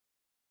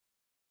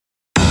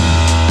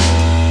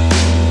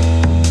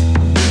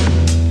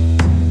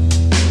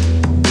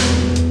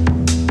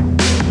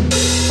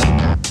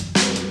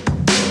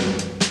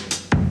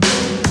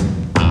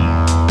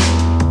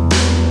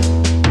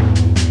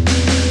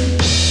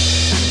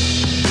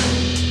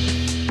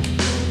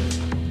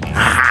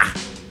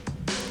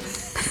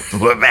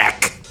We're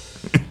back.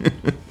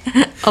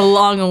 A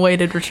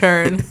long-awaited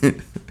return.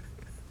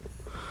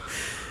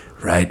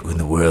 Right when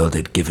the world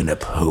had given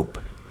up hope,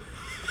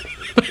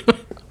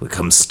 we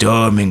come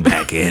storming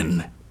back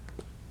in.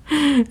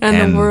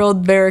 And the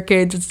world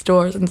barricades its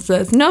doors and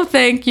says, no,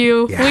 thank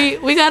you. Yeah.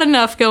 We got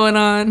enough going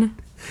on.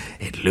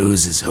 It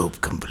loses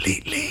hope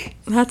completely.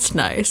 That's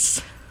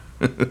nice.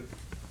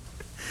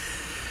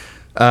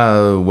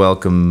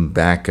 Welcome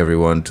back,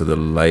 everyone, to the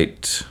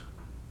light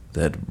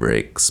that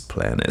breaks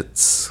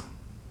planets.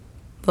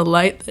 The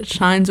light that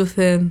shines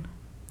within.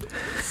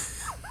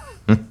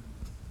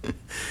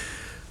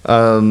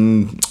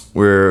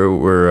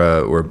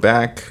 We're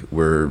back.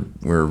 We're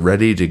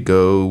ready to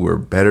go. We're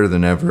better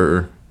than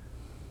ever.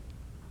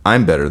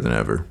 I'm better than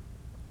ever.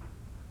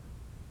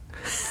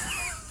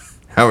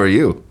 How are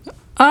you?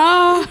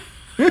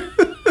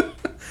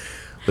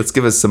 Let's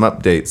give us some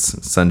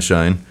updates,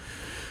 Sunshine.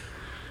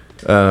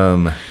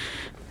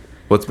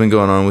 What's been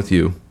going on with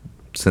you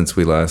since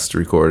we last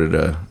recorded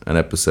an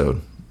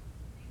episode?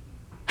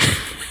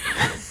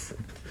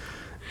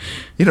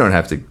 You don't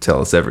have to tell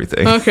us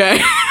everything. Okay.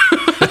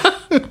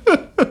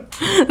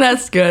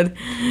 That's good.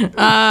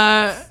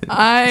 I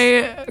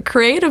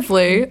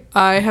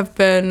have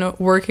been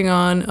working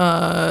on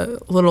a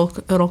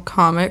little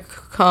comic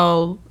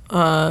called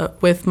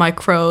With My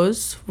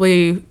Crows.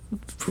 We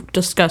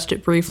discussed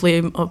it briefly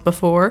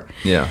before.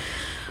 Yeah.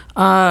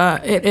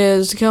 It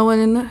is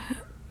going.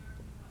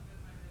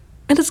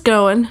 It's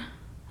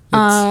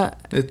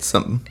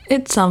something.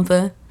 It's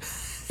something.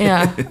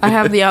 Yeah, I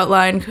have the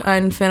outline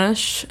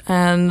unfinished,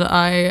 and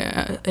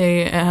I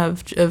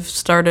have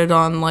started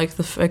on like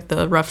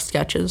the rough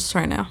sketches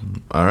right now.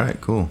 All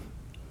right, cool.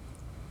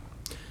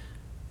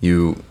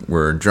 You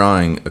were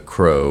drawing a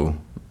crow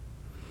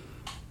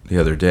the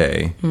other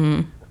day,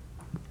 and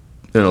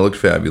it looked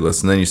fabulous.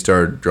 And then you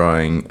started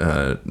drawing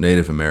a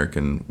Native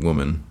American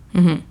woman,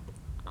 and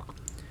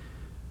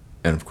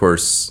of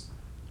course,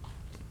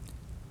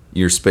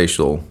 your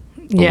spatial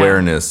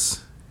awareness.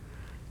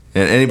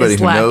 And anybody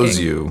who knows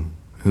you,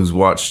 who's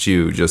watched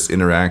you just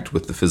interact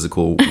with the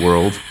physical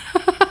world,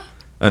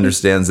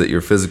 understands that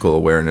your physical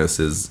awareness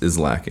is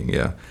lacking,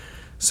 yeah.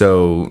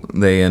 So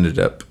they ended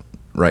up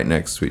right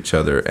next to each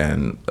other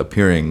and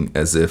appearing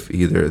as if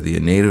either the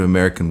Native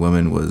American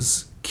woman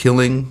was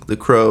killing the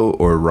crow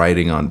or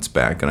riding on its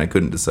back, and I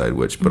couldn't decide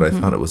which, but I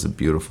thought it was a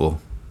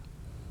beautiful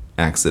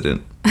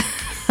accident.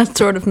 That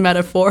sort of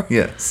metaphor.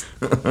 Yes.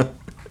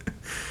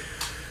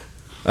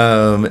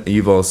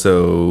 You've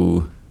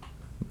also...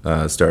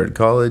 started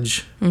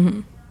college,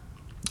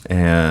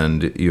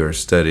 and you're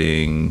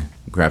studying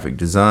graphic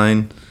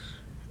design,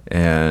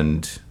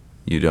 and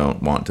you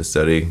don't want to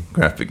study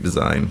graphic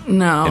design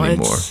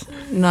anymore. It's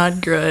not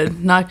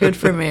good. Not good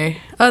for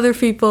me. Other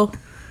people,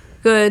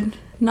 good.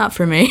 Not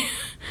for me.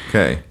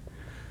 Okay.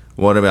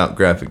 What about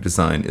graphic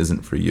design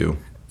isn't for you?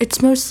 It's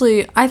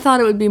mostly, I thought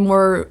it would be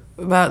more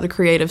about the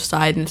creative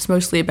side, and it's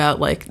mostly about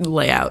like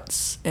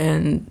layouts,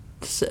 and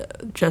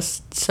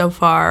just so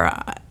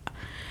far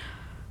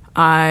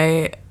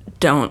I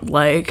don't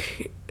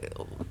like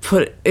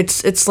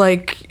it's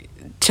like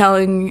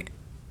telling,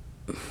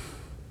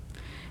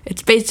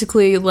 it's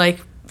basically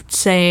like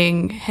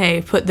saying,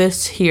 hey, put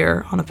this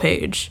here on a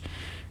page,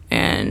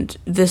 and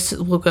this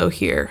will go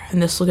here, and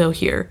this will go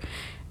here.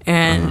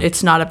 And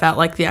it's not about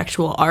like the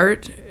actual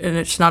art, and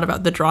it's not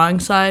about the drawing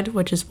side,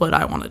 which is what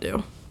I want to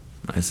do.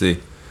 I see.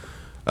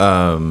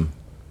 So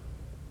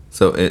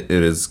it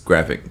is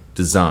graphic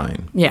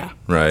design. Yeah.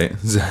 Right?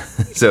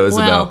 So it's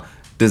about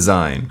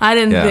design. I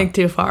didn't think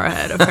too far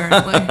ahead,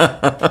 apparently.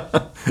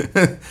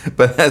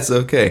 But that's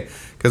okay,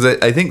 because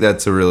I think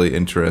that's a really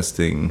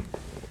interesting,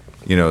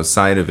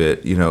 side of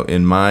it.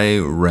 In my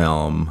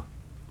realm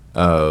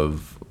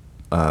of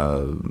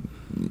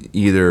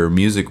either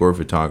music or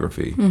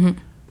photography,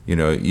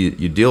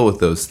 you deal with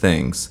those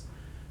things.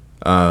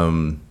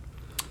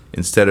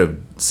 Instead of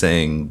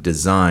saying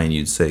design,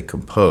 you'd say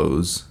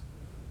compose,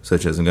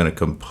 such as I'm going to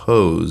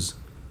compose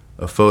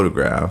a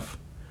photograph.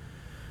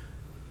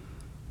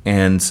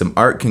 And some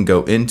art can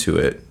go into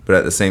it, but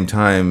at the same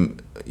time,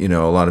 a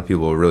lot of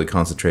people are really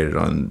concentrated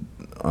on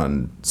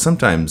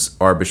sometimes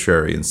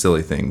arbitrary and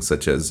silly things,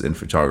 such as in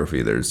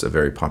photography, there's a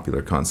very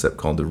popular concept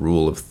called the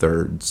rule of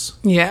thirds.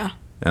 Yeah.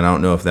 And I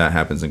don't know if that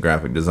happens in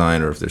graphic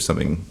design or if there's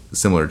something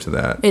similar to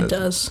that. It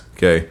does.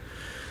 Okay.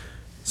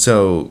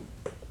 So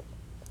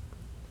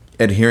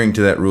adhering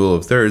to that rule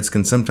of thirds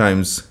can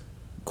sometimes,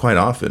 quite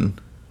often,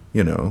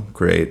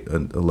 create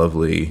a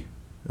lovely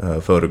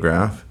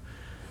photograph.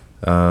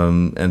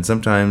 And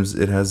sometimes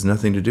it has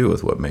nothing to do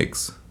with what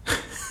makes,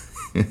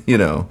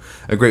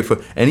 a great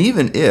photo. And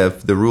even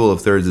if the rule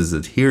of thirds is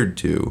adhered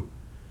to,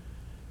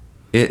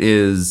 it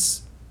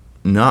is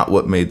not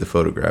what made the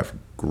photograph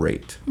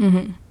great,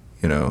 And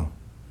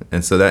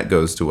so that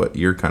goes to what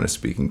you're kind of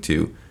speaking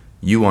to.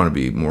 You want to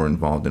be more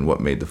involved in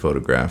what made the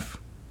photograph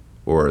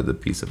or the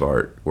piece of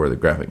art or the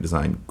graphic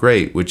design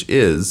great, which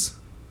is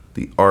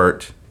the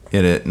art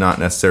in it, not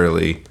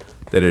necessarily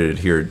that it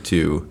adhered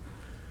to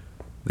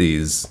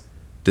these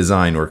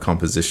design or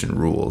composition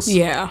rules.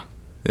 Yeah.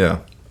 Yeah.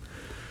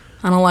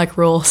 I don't like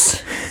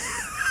rules.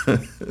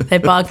 They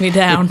bog me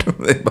down.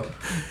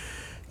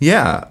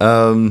 Yeah.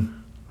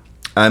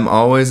 I'm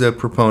always a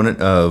proponent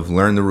of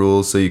learn the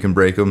rules so you can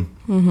break them.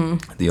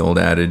 Mm-hmm. The old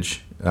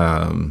adage.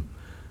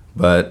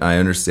 But I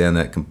understand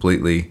that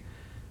completely.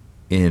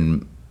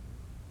 In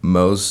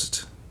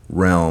most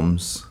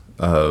realms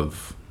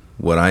of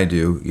what I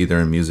do, either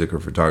in music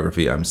or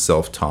photography, I'm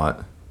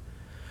self-taught.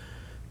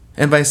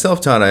 And by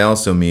self-taught, I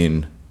also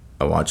mean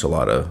I watch a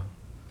lot of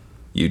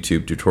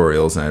YouTube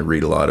tutorials and I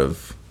read a lot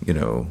of,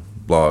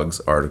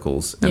 blogs,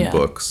 articles, and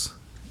books.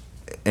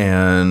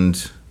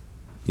 And,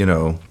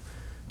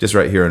 just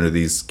right here under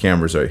these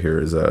cameras right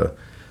here is a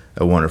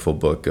wonderful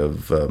book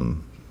of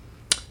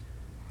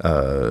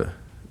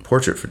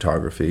portrait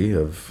photography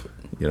of,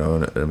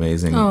 an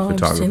amazing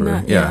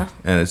photographer. Yeah.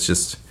 And it's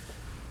just,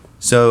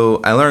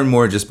 so I learned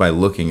more just by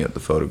looking at the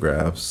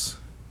photographs,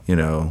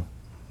 than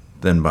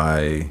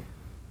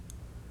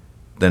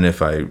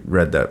if I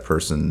read that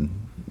person,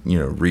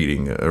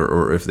 reading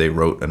or if they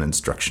wrote an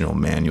instructional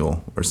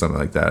manual or something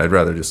like that. I'd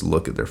rather just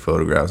look at their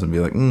photographs and be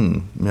like,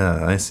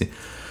 yeah, I see.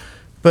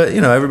 But,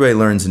 everybody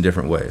learns in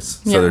different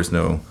ways. So there's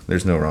no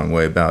wrong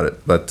way about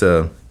it. But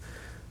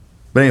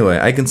anyway,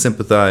 I can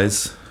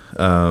sympathize.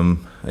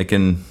 I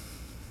can,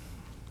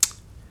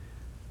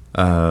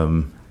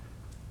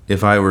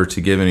 if I were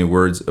to give any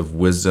words of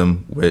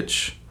wisdom,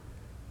 which,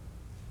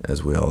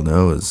 as we all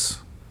know, is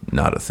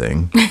not a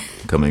thing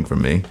coming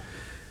from me,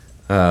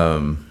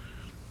 I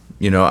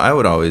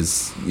would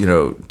always,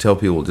 tell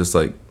people just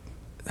like,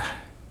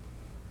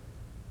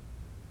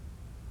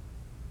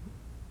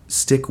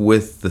 stick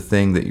with the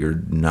thing that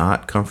you're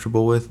not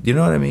comfortable with. Do you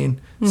know what I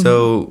mean? Mm-hmm.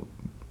 So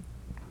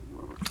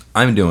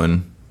I'm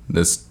doing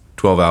this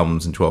 12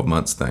 albums in 12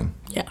 months thing.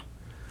 Yeah.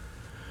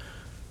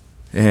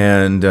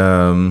 And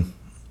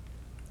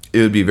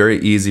it would be very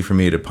easy for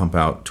me to pump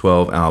out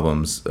 12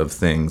 albums of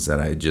things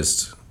that I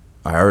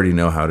already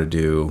know how to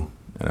do,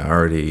 and I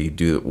already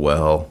do it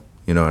well.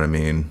 You know what I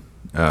mean?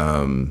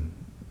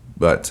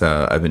 But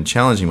I've been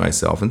challenging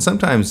myself, and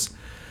sometimes,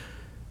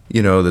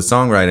 the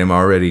songwriting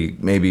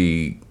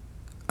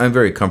I'm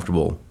very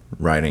comfortable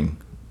writing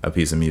a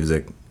piece of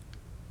music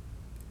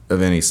of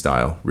any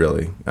style,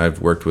 really. I've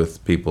worked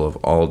with people of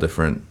all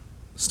different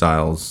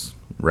styles,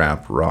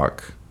 rap,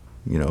 rock,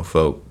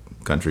 folk,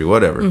 country,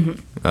 whatever.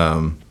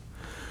 Mm-hmm.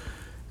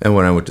 And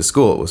when I went to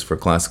school, it was for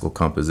classical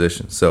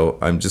composition. So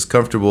I'm just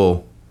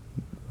comfortable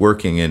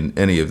working in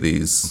any of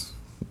these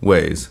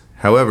ways.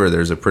 However,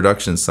 there's a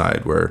production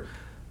side where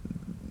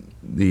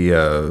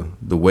the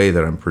way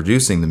that I'm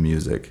producing the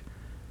music,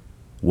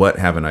 what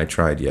haven't I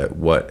tried yet?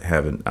 What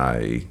haven't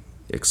I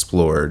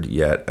explored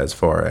yet as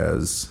far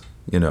as,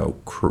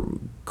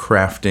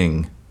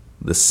 crafting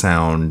the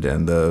sound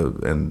and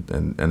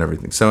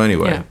everything. So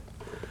anyway,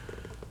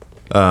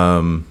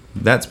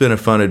 that's been a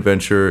fun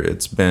adventure.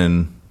 It's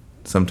been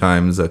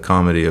sometimes a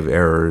comedy of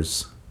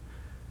errors,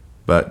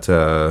 but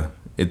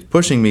it's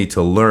pushing me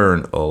to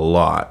learn a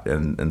lot.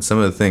 And some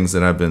of the things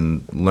that I've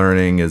been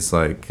learning is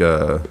like,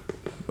 or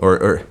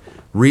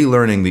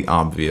relearning the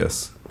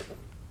obvious,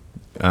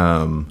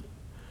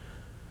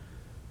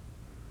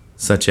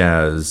 such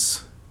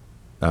as,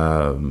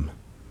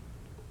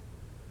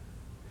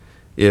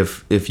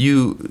 if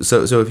you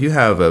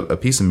have a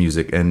piece of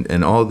music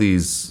and all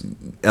these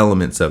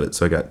elements of it,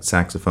 so I got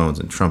saxophones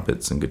and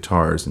trumpets and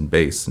guitars and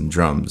bass and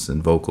drums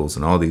and vocals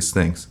and all these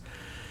things.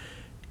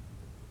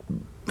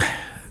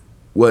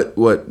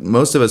 What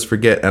most of us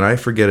forget, and I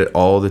forget it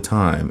all the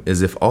time,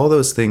 is if all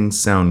those things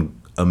sound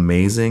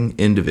amazing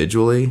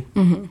individually,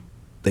 mm-hmm.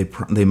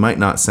 they might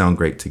not sound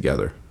great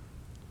together.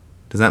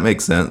 Does that make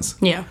sense?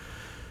 Yeah.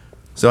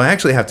 So I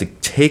actually have to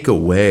take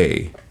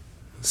away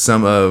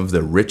some of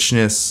the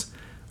richness,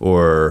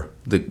 or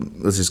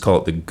let's just call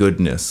it the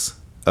goodness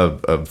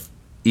of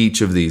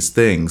each of these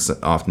things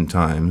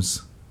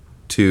oftentimes,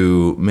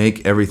 to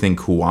make everything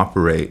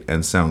cooperate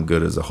and sound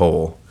good as a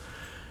whole.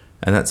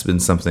 And that's been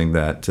something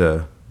that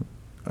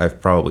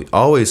I've probably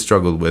always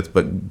struggled with,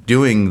 but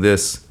doing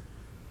this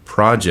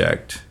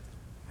project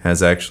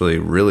has actually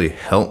really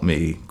helped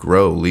me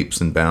grow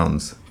leaps and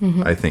bounds,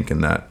 mm-hmm. I think,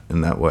 in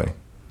that way.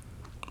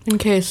 In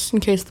case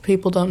the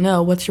people don't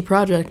know, what's your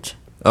project?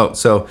 Oh,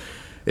 so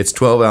it's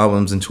 12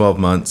 albums in 12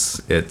 months.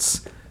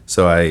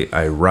 So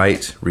I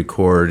write,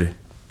 record,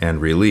 and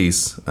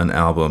release an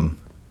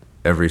album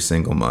every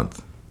single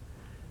month,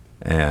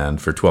 and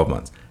for 12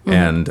 months.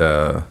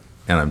 Mm-hmm.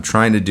 And I'm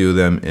trying to do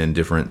them in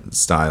different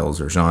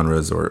styles or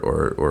genres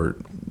or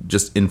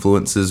just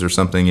influences or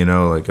something,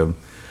 like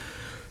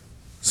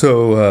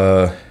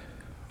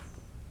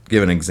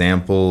giving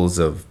examples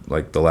of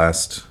like the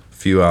last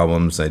few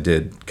albums I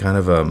did kind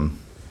of,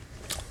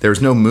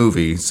 there's no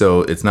movie,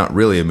 so it's not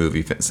really a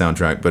movie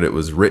soundtrack, but it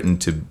was written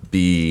to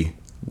be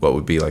what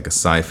would be like a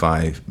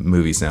sci-fi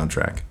movie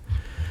soundtrack.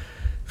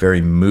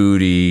 Very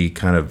moody,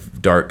 kind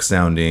of dark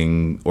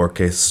sounding,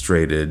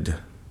 orchestrated,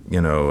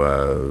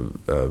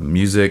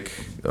 music,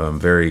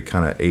 very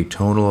kind of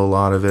atonal, a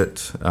lot of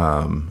it.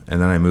 And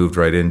then I moved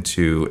right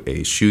into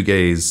a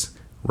shoegaze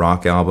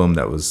rock album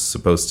that was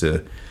supposed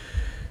to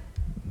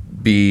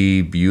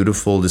be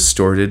beautiful,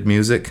 distorted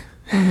music,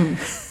 and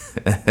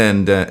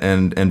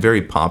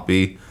very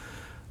poppy.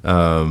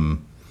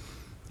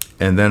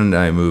 And then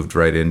I moved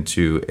right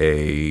into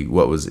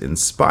what was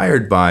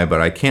inspired by,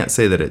 but I can't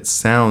say that it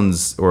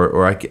sounds,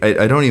 or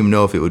I don't even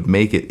know if it would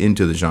make it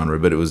into the genre,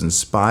 but it was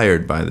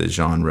inspired by the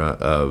genre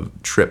of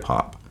trip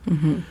hop.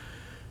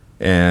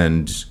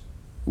 And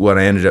what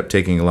I ended up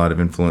taking a lot of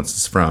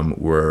influences from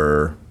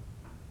were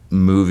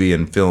movie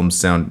and film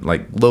sound,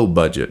 like low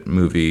budget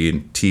movie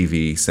and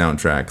TV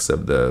soundtracks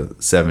of the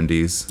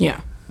 70s. Yeah.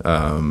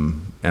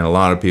 And a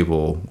lot of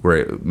people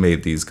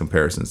made these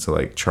comparisons to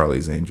like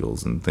Charlie's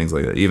Angels and things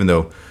like that, even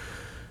though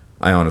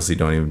I honestly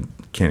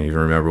can't even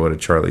remember what a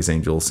Charlie's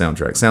Angels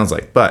soundtrack sounds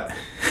like. But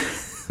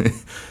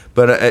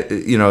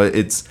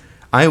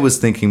I was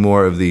thinking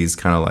more of these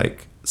kind of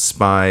like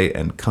spy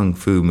and kung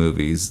fu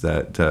movies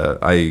that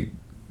I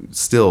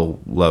still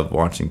love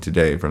watching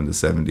today from the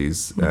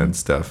 70s and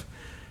stuff.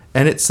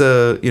 And it's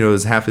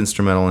it's half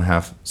instrumental and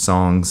half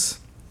songs.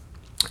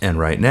 And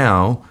right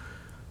now,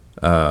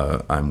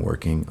 I'm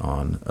working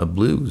on a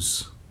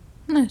blues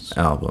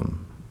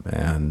album,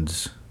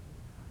 and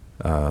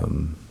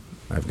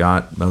I've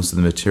got most of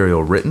the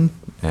material written,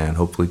 and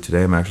hopefully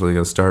today I'm actually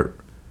going to start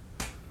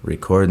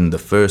recording the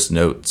first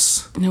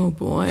notes. Oh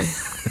boy.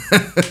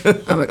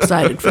 I'm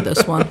excited for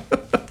this one.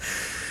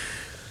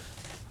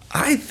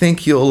 I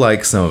think you'll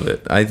like some of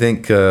it. I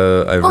think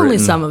I've Only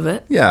written some of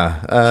it.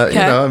 Yeah,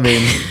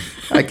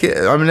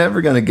 I'm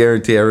never going to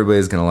guarantee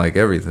everybody's going to like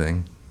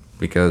everything,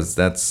 because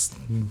that's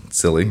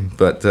silly.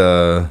 But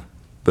I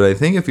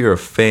think if you're a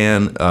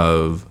fan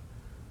of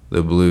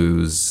the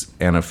blues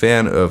and a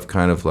fan of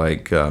kind of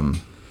like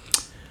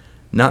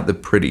not the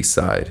pretty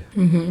side,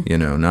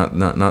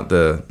 not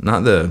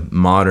the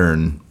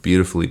modern,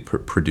 beautifully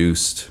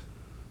produced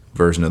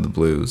version of the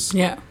blues,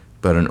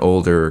 but an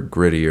older,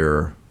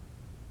 grittier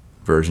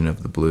version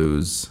of the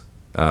blues.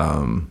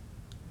 And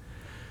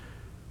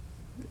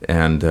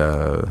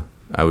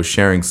I was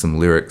sharing some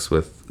lyrics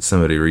with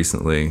somebody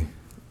recently.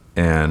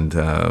 And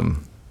they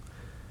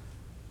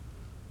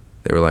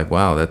were like,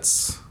 "Wow,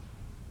 that's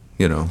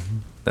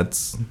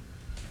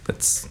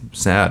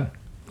sad."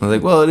 I was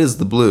like, "Well, it is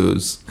the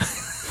blues,"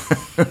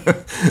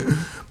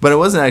 but it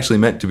wasn't actually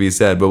meant to be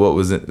sad. But what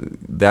was it?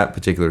 That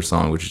particular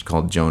song, which is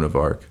called "Joan of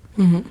Arc,"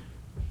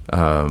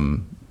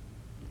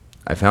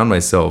 I found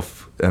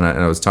myself, and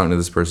I was talking to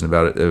this person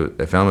about it.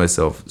 I found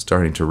myself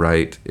starting to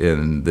write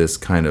in this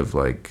kind of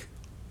like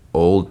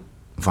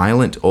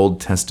violent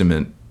Old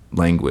Testament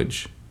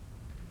language.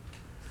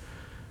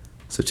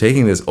 So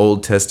taking this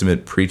Old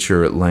Testament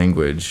preacher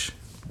language,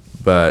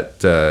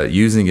 but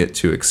using it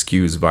to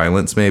excuse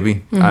violence,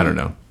 maybe. I don't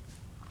know.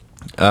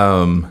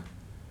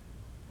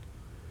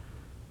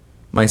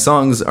 My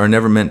songs are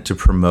never meant to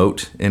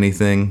promote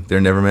anything.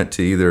 They're never meant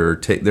to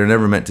they're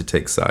never meant to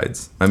take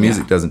sides. My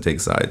music doesn't take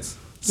sides.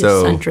 You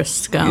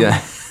centrist scum.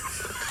 Yeah.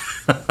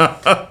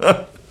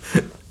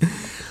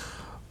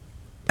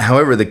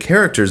 However, the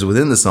characters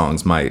within the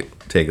songs might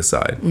take a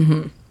side.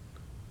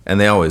 And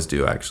they always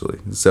do, actually.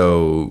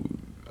 So,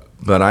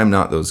 but I'm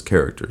not those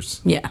characters.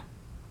 Yeah.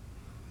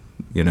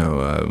 It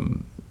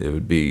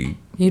would be...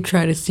 You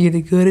try to see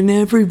the good in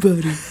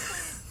everybody.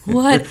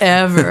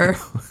 Whatever.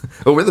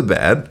 Or the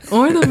bad.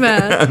 Or the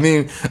bad. I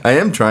mean, I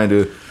am trying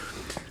to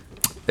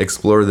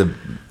explore the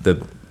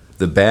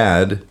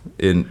bad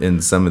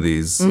in some of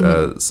these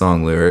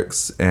song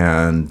lyrics.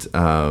 And,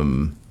 I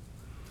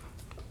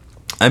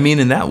mean,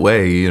 in that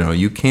way,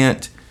 you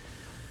can't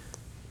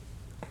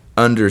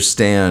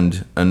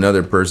understand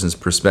another person's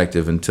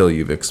perspective until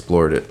you've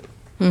explored it.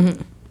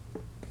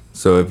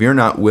 So if you're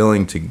not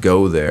willing to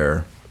go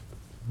there,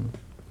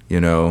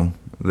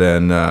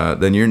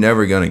 then you're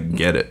never gonna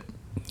get it.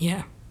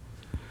 Yeah.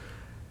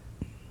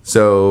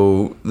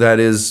 So that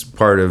is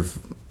part of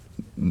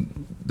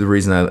the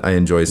reason I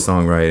enjoy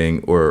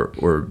songwriting,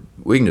 or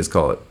we can just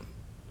call it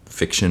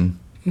fiction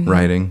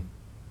writing,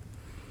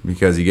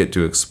 because you get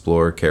to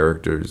explore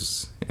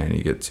characters and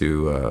you get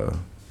to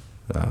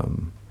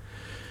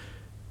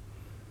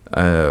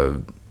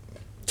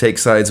take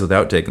sides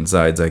without taking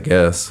sides, I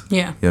guess.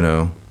 Yeah.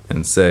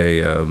 And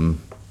say,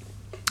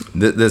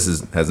 this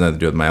has nothing to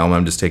do with my album.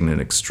 I'm just taking an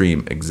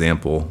extreme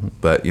example.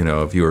 But,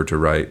 if you were to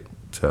write,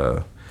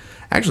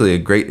 actually a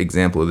great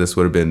example of this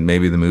would have been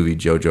maybe the movie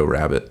Jojo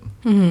Rabbit.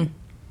 A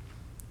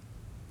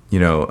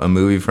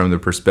movie from the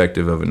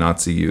perspective of a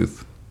Nazi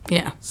youth.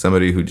 Yeah.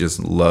 Somebody who just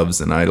loves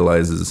and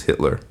idolizes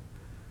Hitler.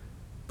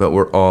 But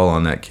we're all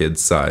on that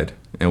kid's side.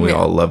 And we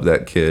all love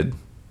that kid.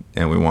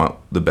 And we want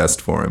the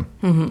best for him.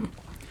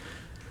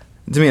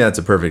 To me, that's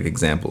a perfect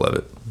example of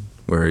it,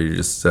 where you're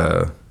just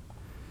none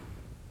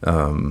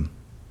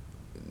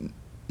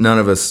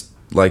of us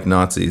like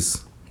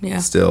Nazis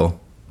still,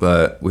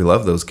 but we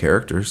love those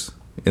characters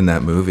in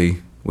that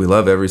movie. We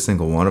love every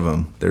single one of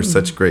them. They're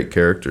such great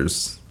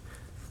characters,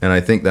 and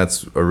I think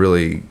that's a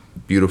really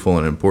beautiful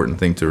and important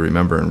thing to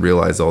remember and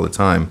realize all the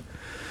time,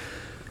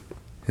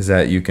 is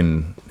that you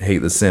can hate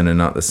the sin and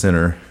not the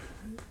sinner.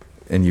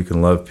 And you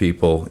can love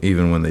people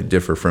even when they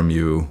differ from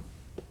you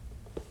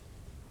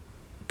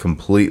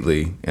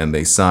completely, and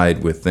they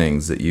side with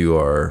things that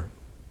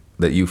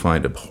you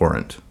find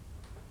abhorrent.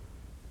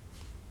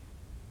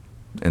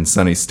 And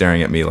Sonny's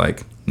staring at me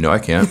like, no, I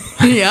can't.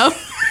 Yep.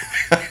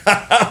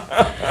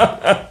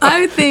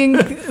 I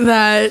think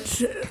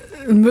that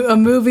a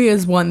movie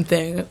is one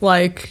thing.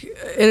 Like,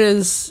 it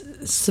is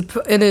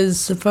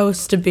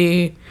supposed to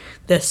be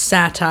this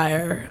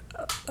satire.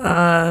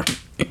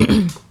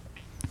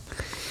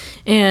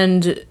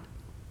 And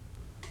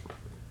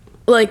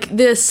like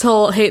this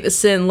whole hate the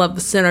sin, love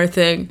the sinner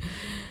thing,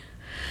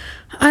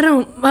 I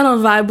don't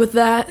vibe with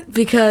that,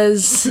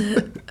 because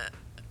it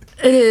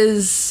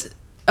is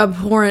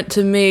abhorrent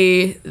to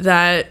me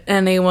that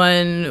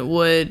anyone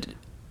would,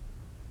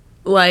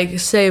 like,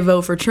 say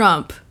vote for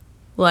Trump.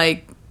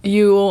 Like,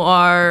 you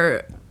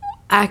are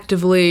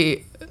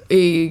actively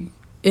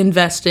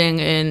investing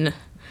in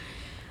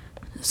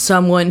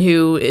someone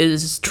who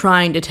is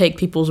trying to take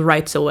people's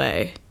rights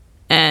away,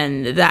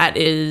 and that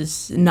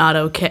is not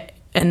okay,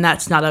 and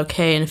that's not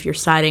okay. And if you're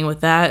siding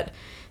with that,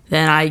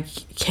 then I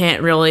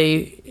can't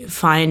really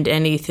find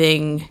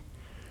anything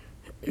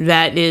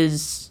that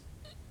is,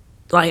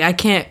 like, I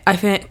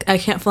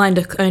can't find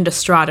a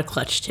straw to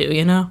clutch to,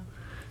 you know?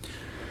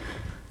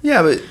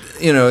 Yeah, but,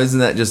 isn't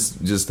that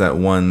just that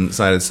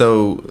one-sided?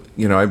 So,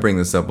 I bring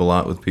this up a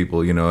lot with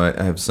people.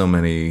 I have so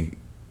many,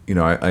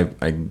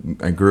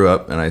 I grew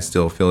up and I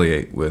still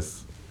affiliate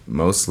with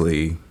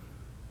mostly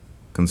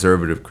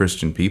conservative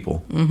Christian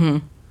people. Mm-hmm.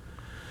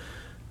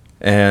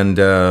 And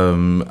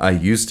I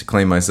used to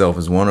claim myself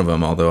as one of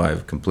them, although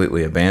I've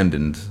completely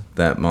abandoned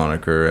that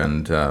moniker,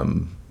 and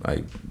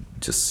I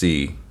just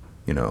see,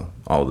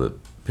 all the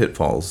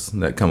pitfalls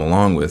that come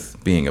along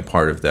with being a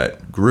part of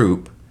that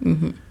group,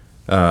 mm-hmm.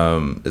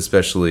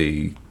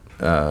 Especially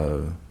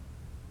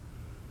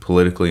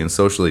politically and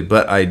socially.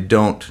 But I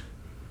don't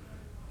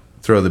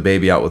throw the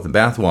baby out with the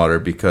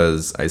bathwater,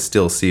 because I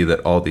still see that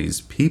all these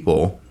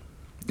people,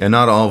 and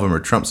not all of them are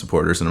Trump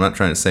supporters, and I'm not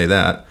trying to say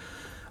that.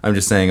 I'm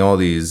just saying all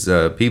these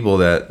people,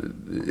 that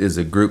is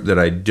a group that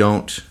I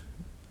don't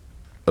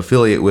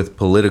affiliate with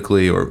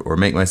politically or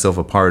make myself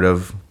a part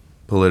of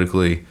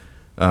politically.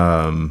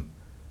 They're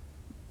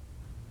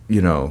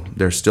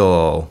still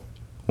all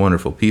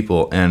wonderful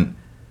people, and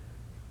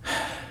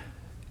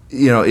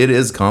it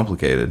is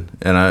complicated,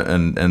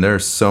 and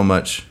there's so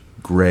much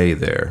gray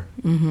there,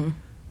 mm-hmm.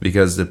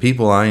 because the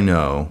people I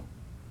know,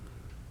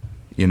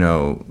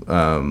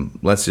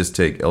 let's just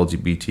take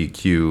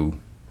LGBTQ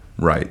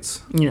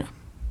rights. Yeah.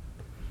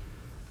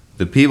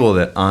 The people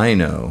that I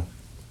know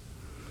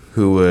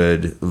who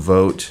would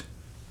vote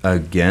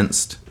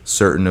against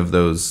certain of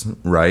those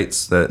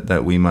rights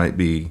that we might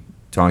be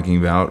talking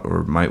about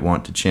or might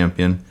want to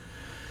champion,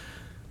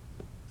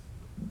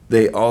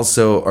 they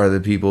also are the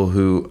people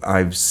who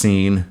I've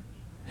seen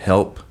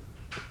help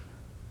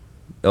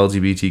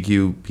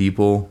LGBTQ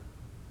people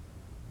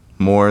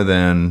more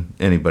than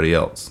anybody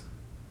else.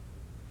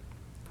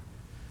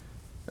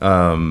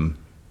 So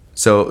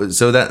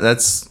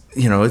that's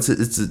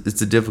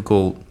it's a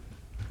difficult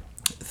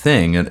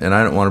thing, and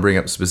I don't want to bring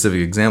up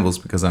specific examples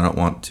because I don't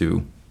want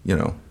to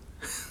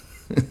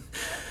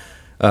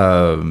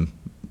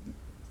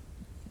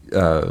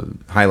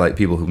highlight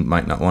people who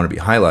might not want to be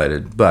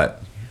highlighted,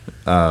 but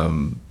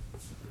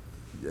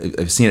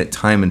I've seen it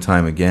time and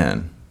time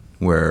again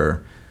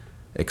where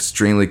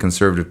extremely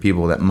conservative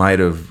people that might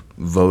have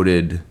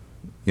voted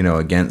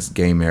against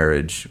gay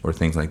marriage or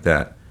things like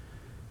that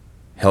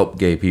help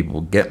gay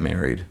people get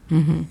married,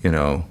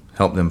 mm-hmm.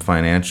 Help them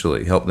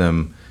financially, help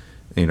them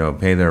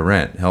pay their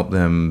rent, help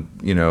them,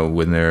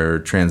 when they're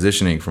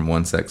transitioning from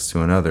one sex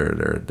to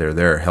another, they're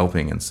there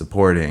helping and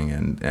supporting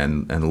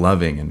and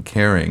loving and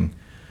caring,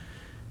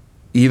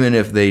 even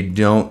if they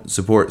don't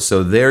support.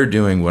 So they're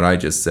doing what I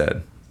just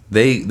said.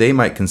 They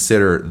might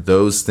consider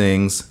those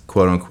things,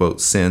 quote unquote,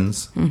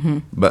 sins, mm-hmm.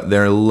 but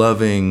they're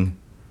loving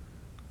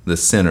the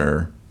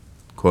sinner,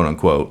 quote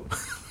unquote,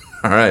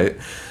 all right,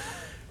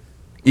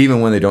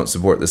 even when they don't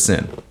support the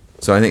sin.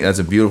 So I think that's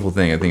a beautiful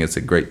thing. I think it's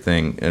a great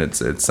thing, and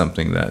it's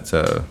something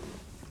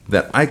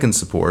that I can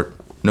support,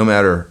 no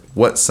matter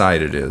what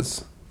side it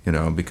is,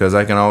 because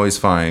I can always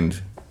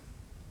find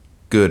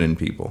good in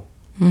people,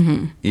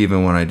 mm-hmm.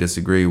 even when I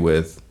disagree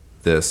with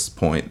this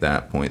point,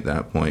 that point,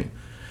 that point.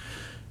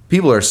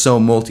 People are so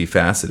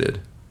multifaceted.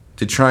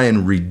 To try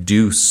and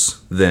reduce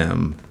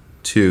them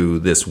to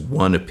this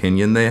one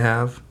opinion they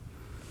have,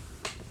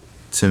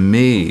 to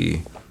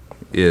me,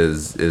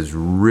 is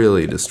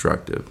really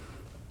destructive.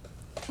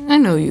 I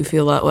know you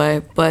feel that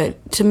way,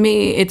 but to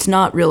me, it's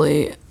not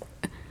really.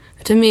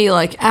 To me,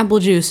 like, apple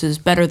juice is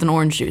better than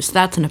orange juice.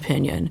 That's an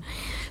opinion.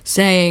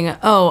 Saying,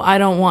 oh, I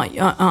don't want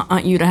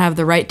you to have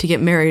the right to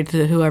get married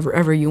to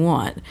whoever you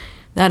want.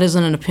 That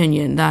isn't an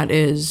opinion. That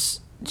is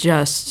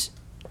just,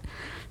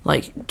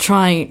 like,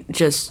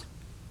 just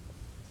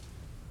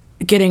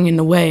getting in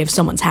the way of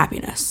someone's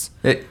happiness.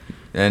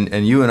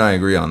 And you and I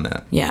agree on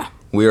that. Yeah.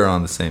 We are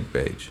on the same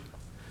page.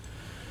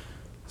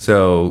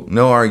 So,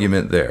 no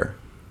argument there.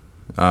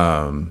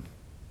 My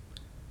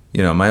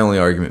only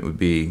argument would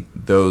be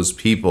those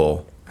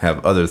people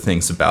have other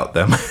things about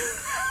them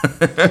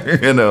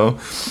You know,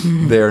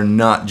 they're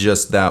not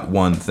just that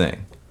one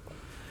thing.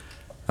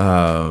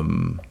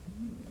 And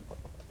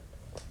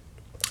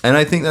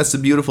I think that's the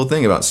beautiful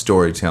thing about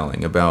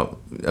storytelling,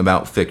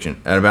 about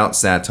fiction, and about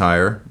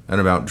satire,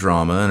 and about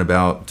drama, and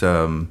about,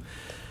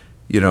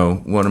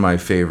 one of my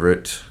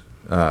favorite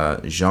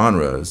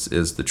genres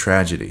is the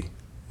tragedy.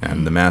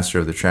 And the master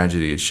of the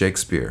tragedy is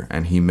Shakespeare.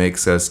 And he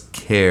makes us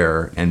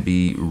care and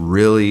be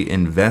really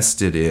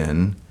invested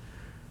in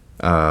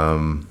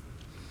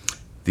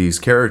these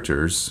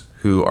characters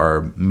who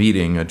are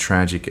meeting a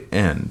tragic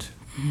end.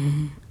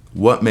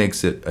 What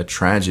makes it a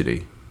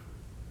tragedy?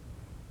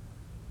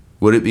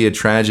 Would it be a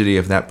tragedy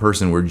if that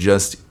person were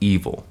just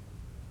evil?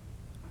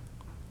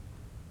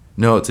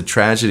 No, it's a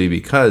tragedy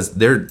because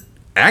they're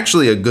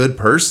actually a good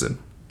person.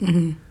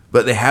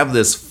 But they have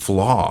this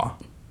flaw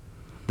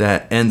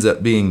that ends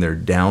up being their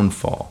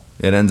downfall.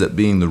 It ends up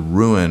being the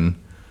ruin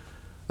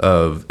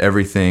of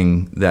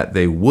everything that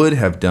they would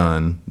have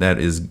done that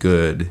is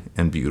good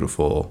and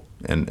beautiful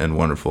and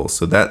wonderful.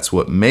 So that's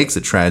what makes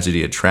a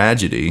tragedy,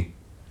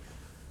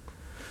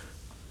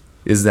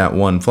 is that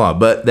one flaw.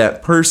 But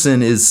that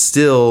person is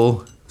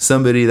still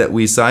somebody that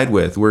we side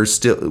with.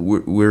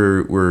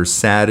 We're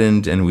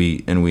saddened, and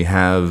we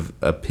have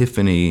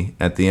epiphany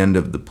at the end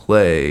of the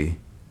play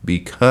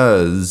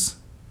because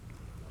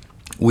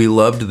we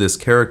loved this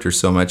character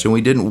so much and we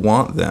didn't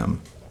want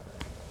them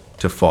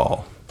to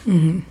fall.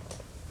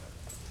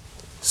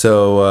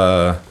 So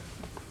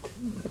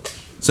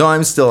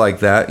I'm still like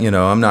that.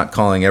 I'm not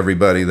calling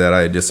everybody that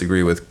I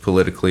disagree with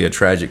politically a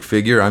tragic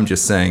figure. I'm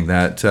just saying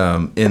that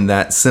in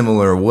that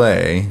similar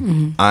way,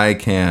 I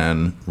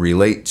can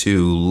relate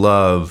to,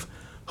 love,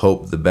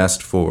 hope the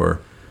best for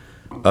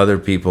other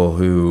people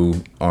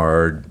who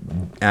are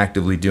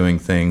actively doing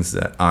things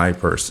that I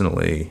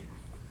personally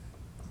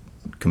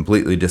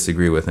completely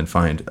disagree with and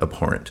find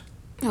abhorrent.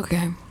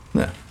 Okay.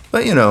 Yeah.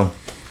 But,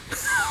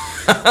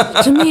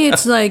 To me,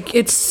 it's like,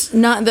 it's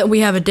not that we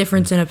have a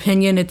difference in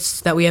opinion,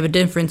 it's that we have a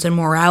difference in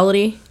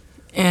morality.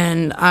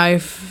 And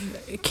I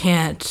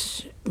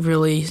can't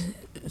really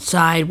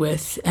side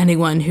with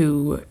anyone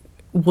who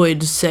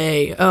would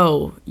say,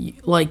 "Oh,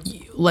 like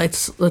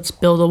let's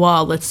build a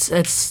wall.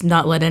 Let's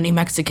not let any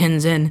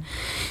Mexicans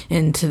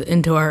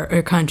into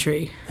our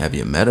country." Have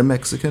you met a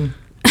Mexican?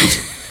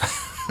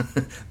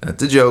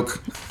 That's a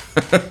joke.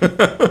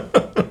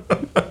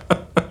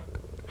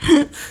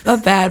 A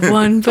bad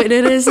one, but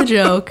it is a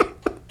joke.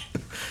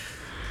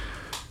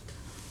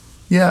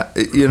 Yeah,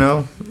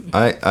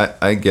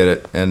 I get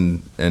it,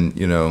 and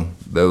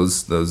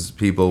those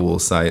people will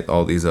cite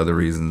all these other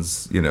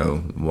reasons,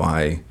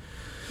 why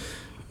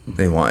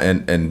they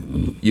want,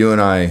 and you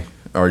and I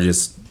are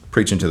just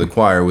preaching to the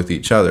choir with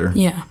each other.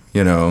 Yeah.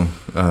 But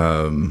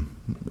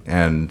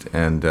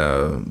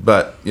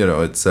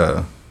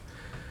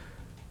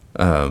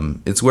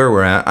it's where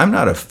we're at. I'm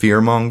not a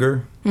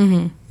fearmonger,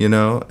 and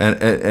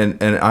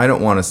I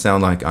don't want to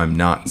sound like I'm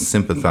not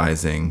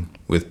sympathizing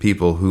with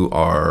people who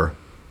are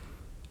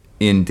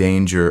in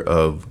danger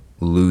of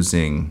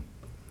losing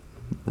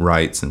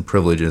rights and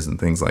privileges and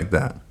things like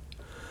that,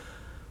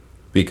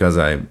 because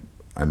I'm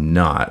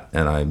not,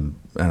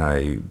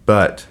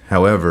 but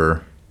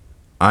however,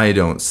 I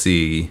don't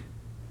see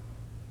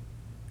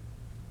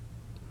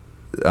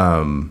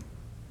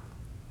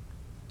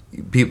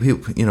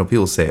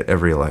people say at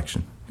every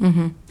election,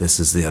 this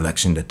is the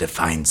election that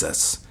defines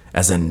us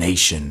as a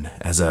nation,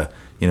 as a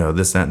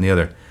this, that, and the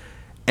other,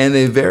 and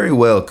they very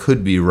well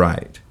could be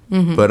right.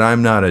 But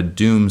I'm not a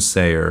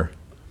doomsayer,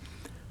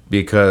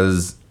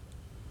 because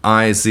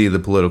I see the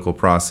political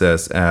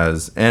process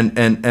as, and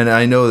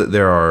I know that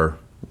there are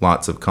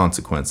lots of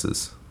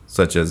consequences,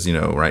 such as,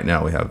 right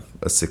now we have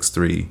a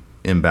 6-3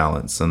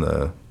 imbalance in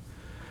the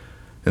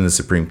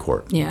Supreme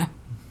Court. Yeah.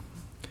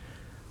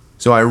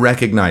 So I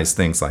recognize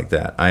things like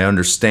that. I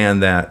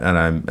understand that, and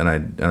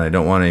I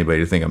don't want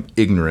anybody to think I'm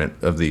ignorant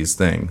of these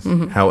things.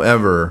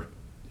 However,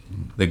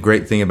 the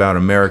great thing about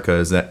America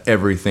is that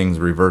everything's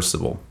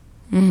reversible.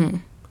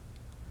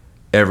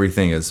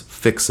 Everything is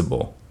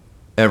fixable.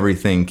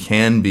 Everything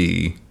can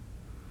be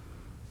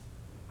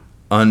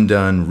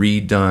undone,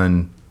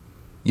 redone,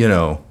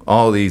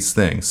 all these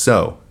things.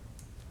 So,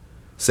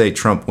 say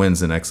Trump wins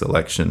the next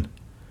election,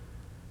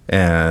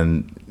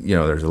 and,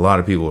 there's a lot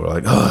of people who are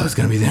like, oh, it's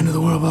going to be the end of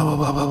the world, blah, blah,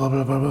 blah, blah, blah,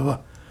 blah, blah, blah, blah.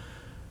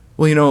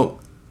 Well,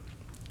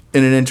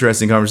 in an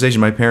interesting conversation,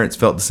 my parents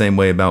felt the same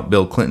way about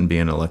Bill Clinton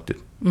being elected.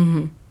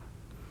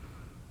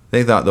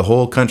 They thought the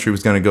whole country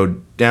was going to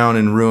go down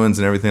in ruins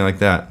and everything like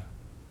that.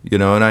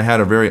 And I had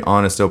a very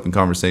honest, open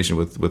conversation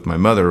with my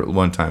mother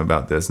one time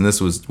about this. And this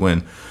was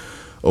when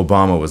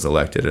Obama was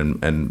elected, and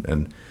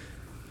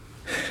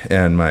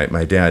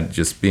my dad,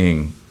 just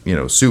being,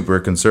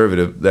 super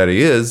conservative that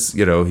he is,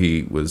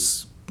 he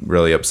was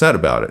really upset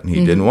about it. And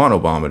he didn't want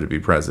Obama to be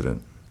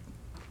president.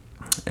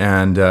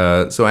 And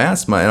so I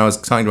asked and I was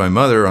talking to my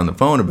mother on the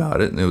phone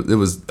about it. And it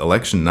was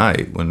election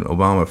night when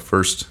Obama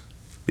first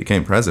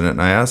became president.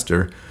 And I asked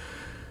her,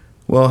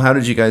 well, how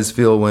did you guys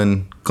feel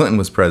when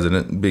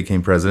Clinton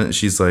became president?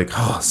 She's like,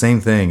 oh,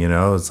 same thing,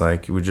 It's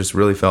like we just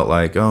really felt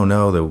like, oh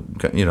no,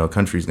 the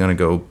country's gonna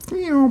go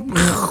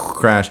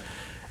crash.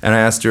 And I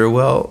asked her,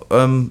 well,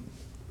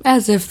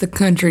 as if the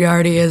country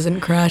already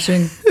isn't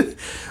crashing.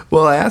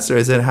 well, I asked her,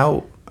 I said,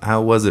 how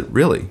was it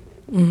really?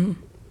 Mm-hmm.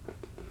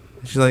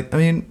 She's like, I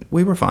mean,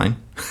 we were fine.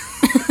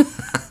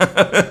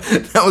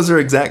 That was her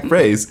exact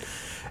phrase.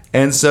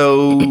 And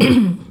so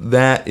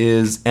that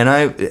is, and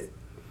I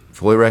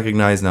fully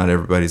recognize not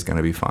everybody's going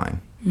to be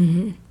fine.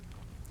 Mm-hmm.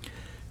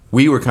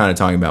 We were kind of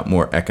talking about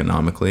more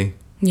economically.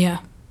 Yeah.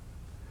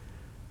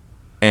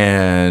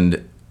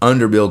 And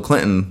under Bill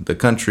Clinton, the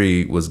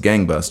country was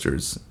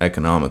gangbusters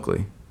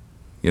economically.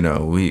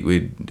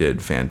 We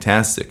did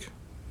fantastic.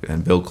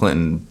 And Bill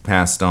Clinton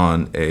passed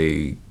on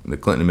the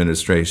Clinton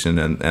administration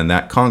and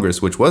that Congress,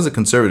 which was a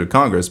conservative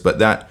Congress, but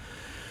that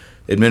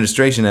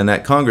administration and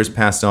that Congress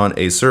passed on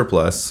a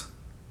surplus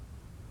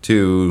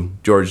to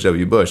George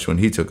W. Bush when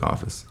he took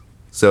office.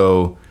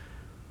 So,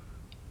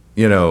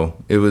 the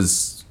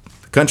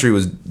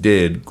country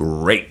did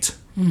great.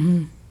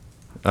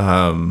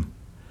 Mm-hmm.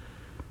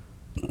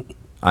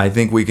 I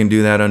think we can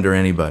do that under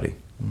anybody.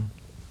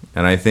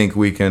 And I think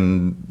we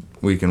can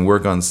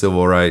work on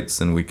civil rights,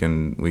 and we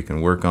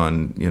can work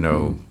on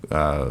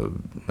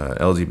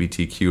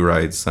LGBTQ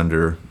rights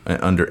under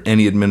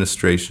any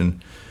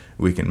administration.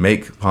 We can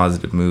make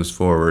positive moves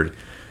forward.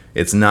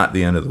 It's not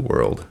the end of the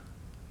world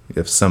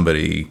if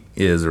somebody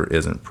is or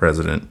isn't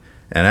president.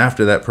 And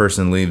after that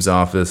person leaves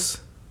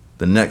office,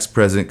 the next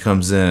president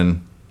comes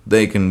in.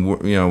 They can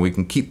we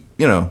can keep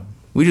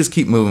we just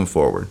keep moving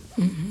forward.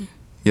 Mm-hmm.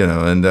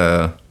 And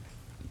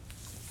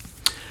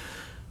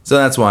so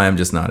that's why I'm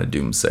just not a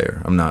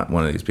doomsayer. I'm not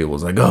one of these people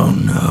who's like, oh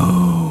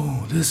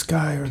no, this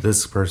guy or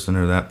this person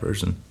or that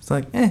person. It's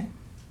like,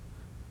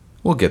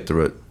 we'll get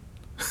through it.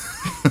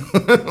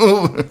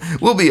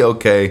 We'll be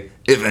okay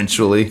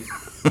eventually.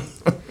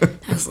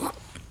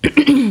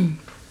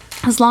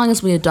 As long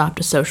as we adopt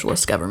a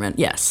socialist government,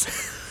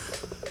 yes.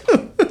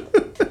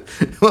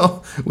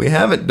 Well, we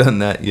haven't done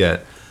that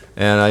yet,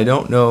 and I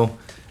don't know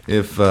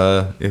if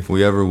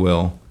we ever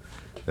will.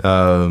 We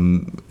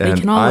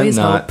can always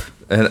hope.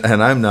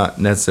 And I'm not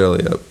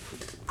necessarily a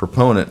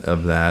proponent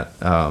of that.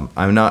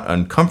 I'm not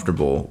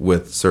uncomfortable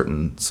with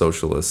certain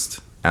socialist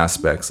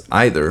aspects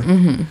either.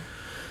 Mm-hmm.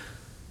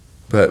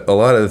 But a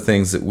lot of the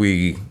things that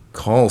we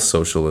call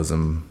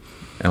socialism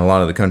and a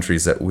lot of the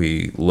countries that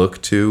we look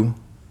to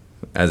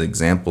as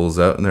examples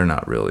of, they're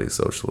not really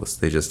socialist.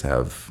 They just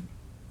have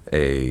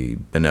a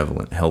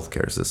benevolent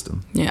healthcare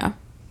system. Yeah.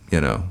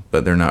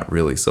 But they're not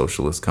really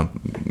socialist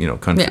countries.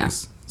 Yeah.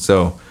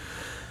 So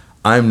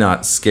I'm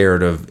not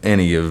scared of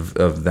any of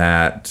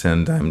that,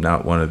 and I'm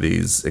not one of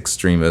these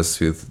extremists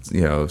who,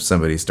 if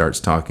somebody starts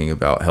talking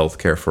about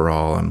healthcare for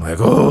all, I'm like,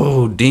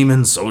 oh,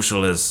 demon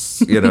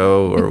socialists,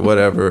 or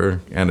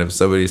whatever. And if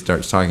somebody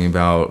starts talking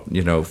about,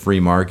 free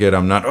market,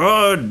 I'm not,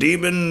 oh,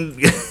 demon,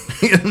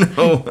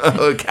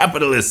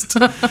 capitalist.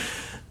 Well,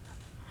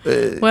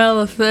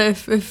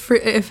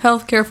 if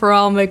healthcare for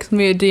all makes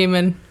me a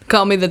demon,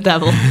 call me the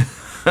devil.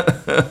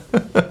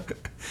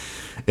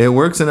 It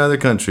works in other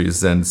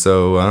countries, and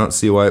so I don't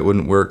see why it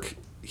wouldn't work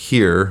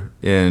here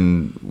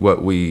in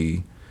what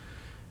we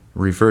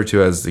refer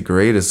to as the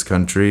greatest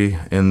country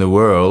in the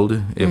world.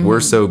 If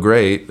we're so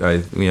great,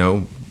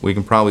 we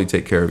can probably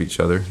take care of each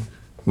other.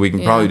 We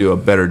can probably do a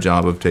better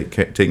job of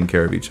taking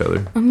care of each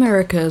other.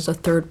 America is a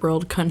third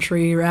world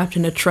country wrapped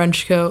in a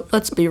trench coat.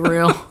 Let's be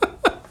real.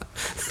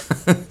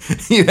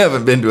 You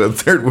haven't been to a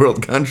third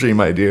world country,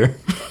 my dear.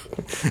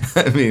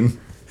 I mean,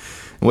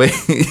 wait,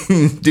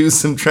 do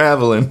some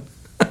traveling.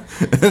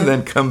 And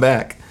then come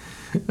back.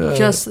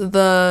 Just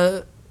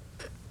the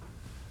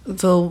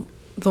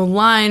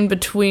line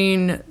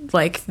between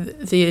like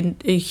the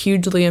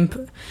huge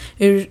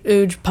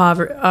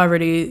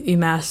poverty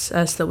mass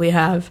that we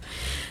have,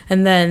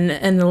 and then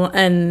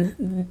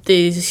and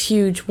these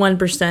huge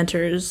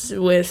 1%ers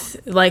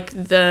with like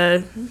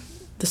the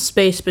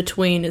space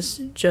between is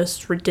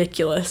just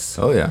ridiculous.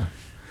 Oh yeah,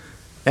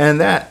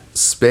 and that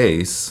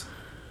space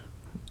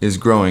is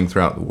growing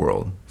throughout the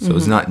world. So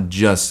it's not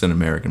just an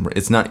American.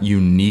 It's not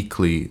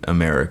uniquely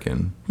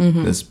American,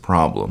 this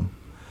problem.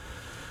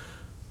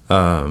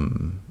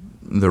 The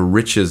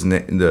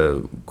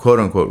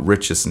quote-unquote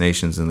richest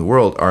nations in the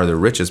world are the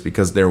richest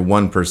because their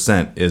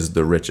 1% is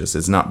the richest.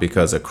 It's not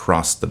because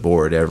across the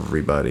board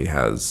everybody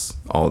has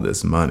all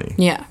this money.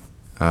 Yeah.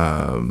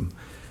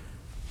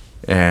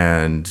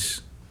 And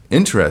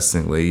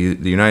interestingly,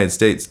 the United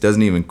States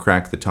doesn't even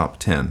crack the top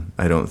 10,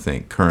 I don't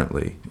think,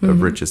 currently,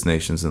 of richest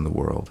nations in the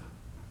world.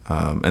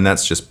 And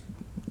that's just,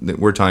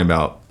 we're talking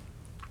about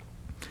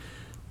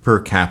per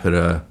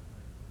capita,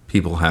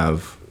 people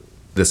have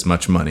this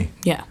much money.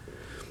 Yeah.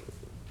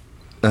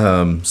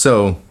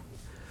 So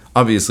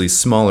obviously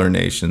smaller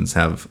nations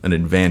have an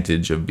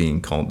advantage of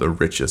being called the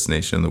richest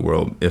nation in the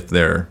world if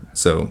they're,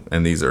 so,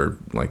 and these are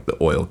like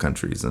the oil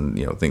countries and,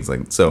 things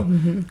like, so,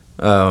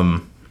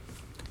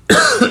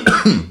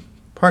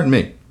 pardon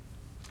me.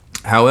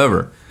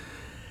 However,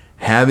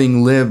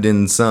 having lived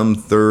in some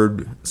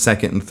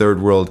second and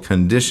third world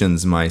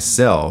conditions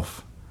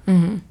myself,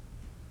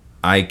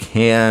 I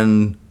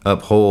can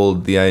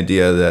uphold the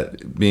idea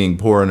that being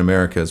poor in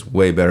America is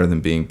way better than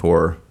being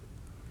poor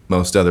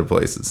most other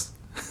places.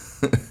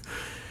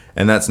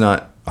 And that's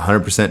not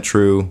 100%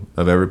 true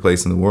of every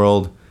place in the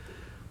world,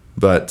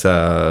 but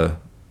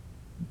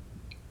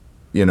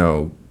you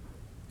know,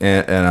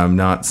 and I'm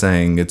not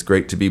saying it's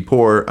great to be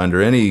poor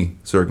under any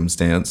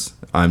circumstance.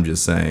 I'm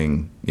just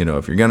saying, you know,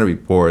 if you're going to be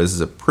poor, this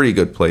is a pretty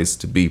good place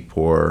to be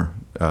poor,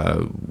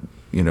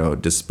 you know,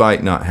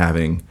 despite not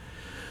having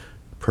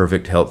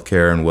perfect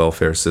healthcare and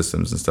welfare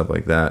systems and stuff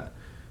like that.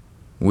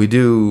 We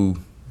do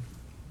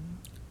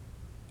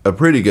a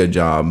pretty good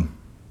job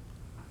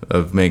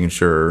of making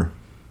sure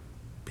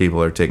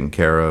people are taken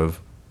care of.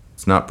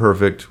 It's not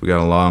perfect. We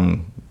got a lot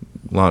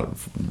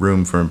of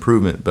room for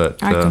improvement,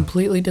 but I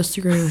completely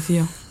disagree with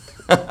you.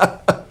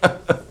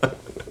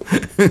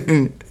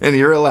 And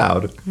you're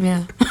allowed.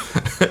 Yeah.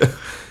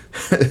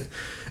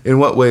 In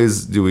what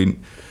ways do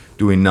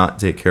we not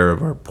take care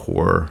of our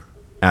poor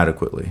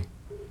adequately?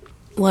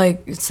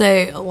 Like,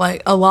 say,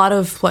 like a lot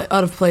of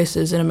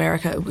places in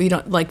America,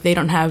 they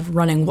don't have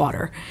running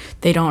water.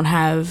 They don't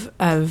have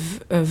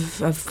of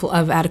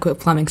adequate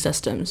plumbing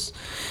systems.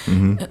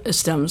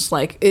 Systems,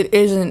 like, it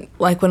isn't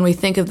like when we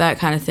think of that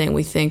kind of thing,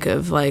 we think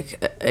of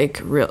like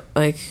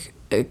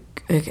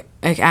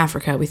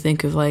Africa. We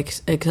think of like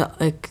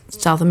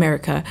South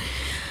America,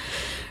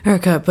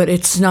 but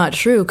it's not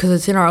true because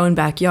it's in our own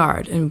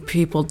backyard, and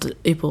people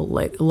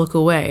like look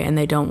away and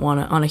they don't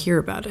want to hear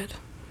about it.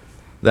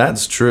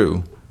 That's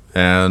true,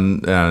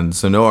 and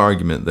so no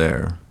argument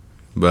there,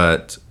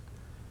 but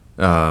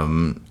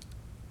those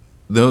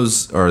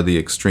are the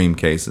extreme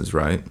cases,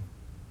 right?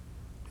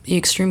 The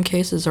extreme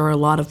cases are a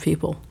lot of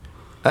people.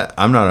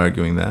 I'm not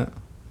arguing that.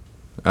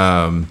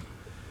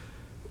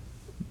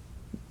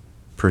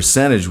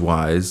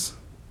 Percentage-wise,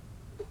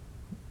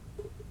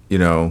 you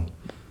know,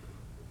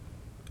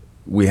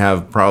 we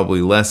have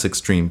probably less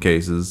extreme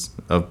cases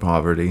of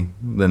poverty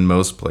than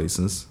most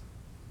places,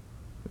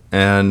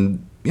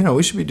 and you know,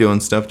 we should be doing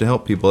stuff to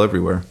help people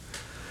everywhere.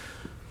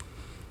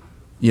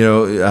 You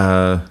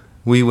know,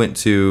 we went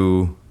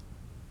to,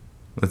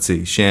 let's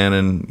see,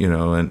 Shannon, you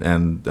know,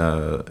 and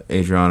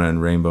Adriana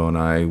and Rainbow and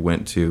I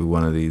went to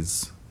one of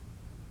these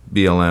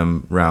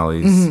BLM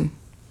rallies.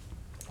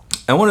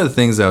 And one of the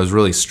things I was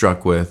really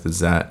struck with is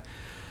that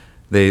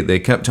they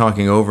kept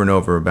talking over and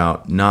over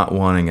about not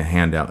wanting a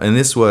handout. And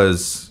this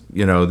was,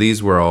 you know,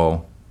 these were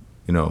all,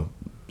 you know,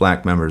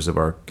 Black members of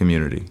our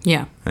community.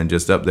 Yeah. And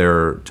just up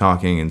there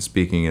talking and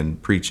speaking and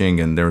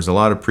preaching. And there was a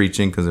lot of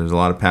preaching because there was a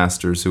lot of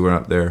pastors who were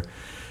up there.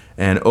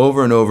 And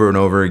over and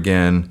over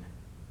again,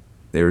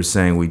 they were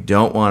saying, we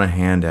don't want a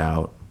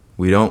handout.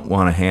 We don't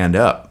want a hand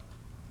up.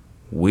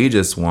 We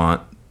just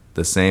want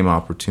the same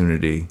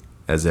opportunity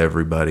as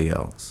everybody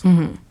else.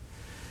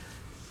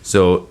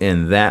 So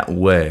in that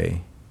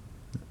way,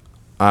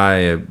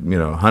 I,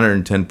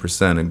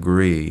 110%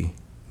 agree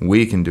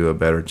we can do a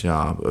better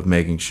job of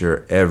making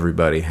sure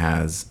everybody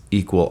has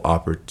equal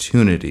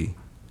opportunity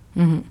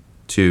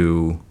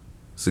to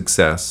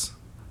success,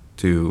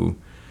 to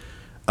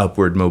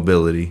upward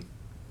mobility,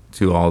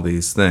 to all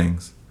these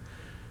things.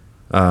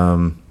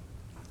 And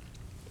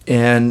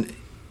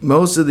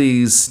most of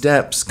these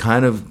steps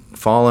kind of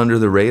fall under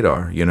the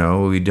radar,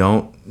 we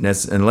don't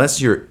unless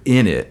you're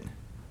in it,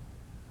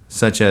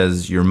 such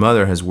as your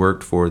mother has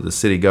worked for the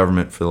city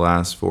government for the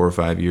last 4 or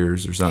 5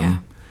 years or something.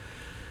 Yeah.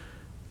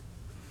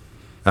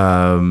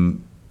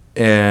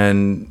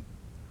 And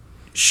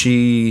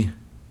she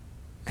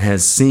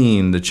has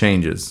seen the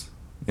changes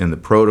in the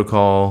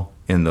protocol,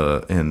 in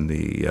the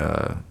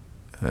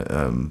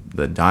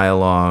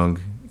dialogue,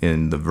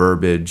 in the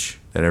verbiage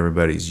that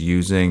everybody's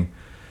using.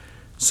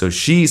 So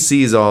she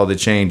sees all the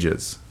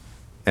changes,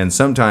 and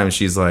sometimes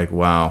she's like,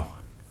 "Wow,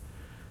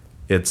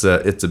 it's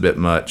a bit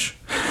much,"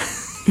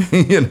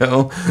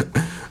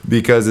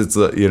 because it's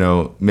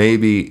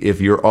maybe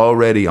if you're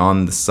already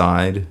on the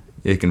side,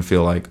 it can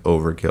feel like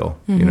overkill,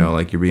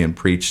 like you're being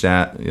preached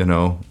at,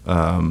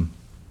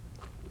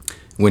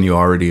 when you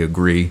already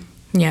agree.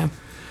 Yeah.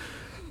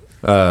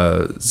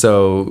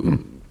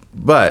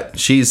 But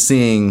she's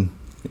seeing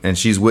and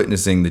she's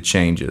witnessing the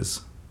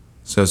changes.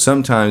 So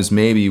sometimes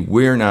maybe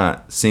we're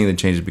not seeing the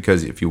changes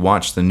because if you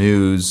watch the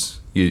news,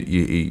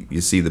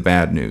 you see the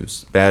bad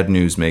news. Bad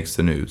news makes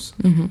the news.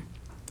 Mm-hmm.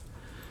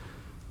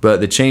 But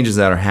the changes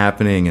that are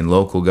happening in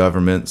local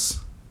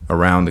governments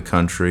around the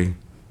country,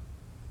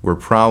 we're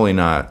probably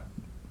not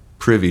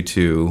privy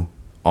to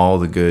all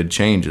the good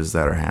changes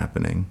that are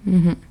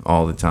happening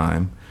all the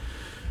time.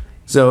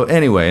 So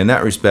anyway, in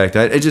that respect,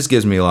 it just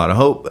gives me a lot of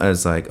hope. I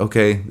was like,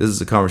 okay, this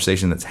is a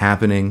conversation that's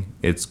happening.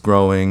 It's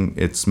growing.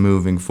 It's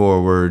moving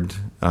forward.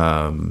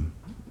 Your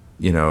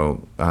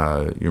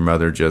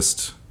mother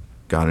just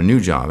got a new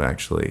job,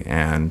 actually.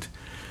 And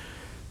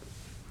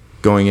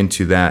going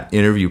into that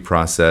interview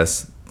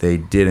process, they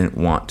didn't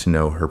want to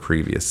know her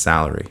previous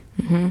salary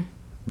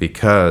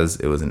because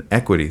it was an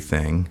equity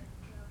thing.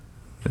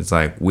 It's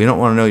like, we don't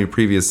want to know your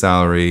previous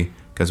salary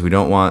because we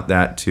don't want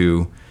that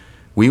to.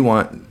 We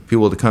want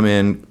people to come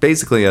in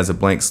basically as a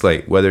blank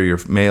slate, whether you're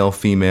male,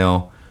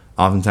 female.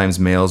 Oftentimes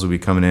males will be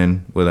coming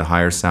in with a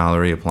higher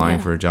salary, applying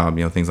for a job,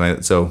 things like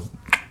that. So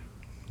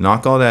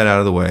knock all that out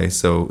of the way.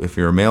 So if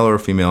you're a male or a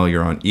female,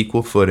 you're on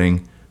equal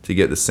footing to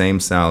get the same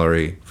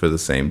salary for the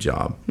same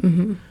job.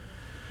 Mm-hmm.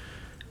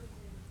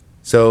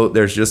 So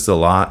there's just a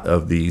lot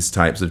of these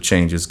types of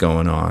changes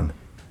going on.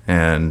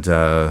 And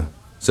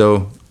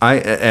so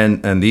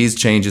these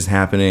changes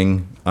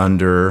happening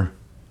under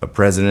a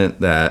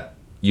president that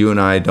you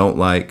and I don't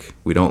like.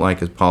 We don't like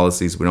his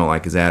policies. We don't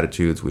like his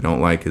attitudes. We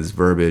don't like his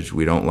verbiage.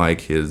 We don't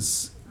like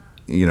his,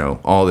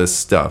 all this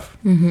stuff.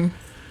 Mm-hmm.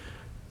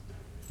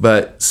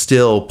 But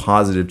still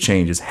positive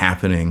change is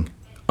happening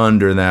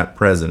under that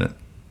president.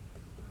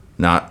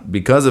 Not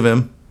because of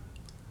him,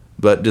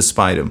 but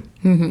despite him.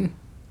 Mm-hmm.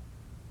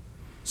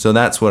 So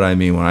that's what I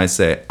mean when I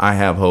say I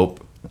have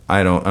hope.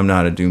 I'm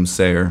not a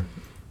doomsayer.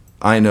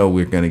 I know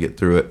we're going to get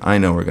through it. I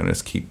know we're going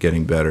to keep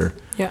getting better.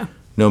 Yeah.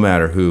 No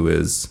matter who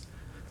is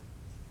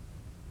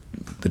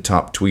the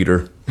top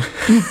tweeter.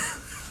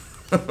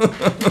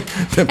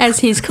 As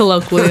he's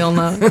colloquially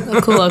known.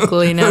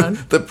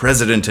 The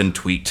president and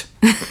tweet.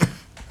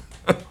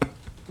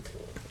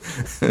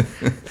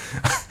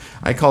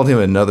 I called him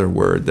another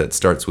word that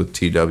starts with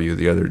TW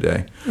the other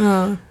day.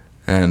 Oh.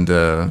 And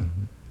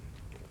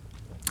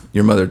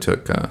your mother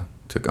took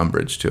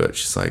umbrage to it.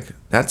 She's like,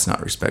 that's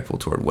not respectful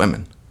toward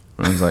women.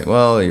 And I was like,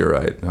 well, you're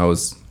right. I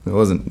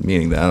wasn't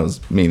meaning that. I was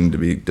meaning to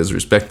be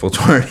disrespectful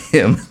toward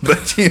him.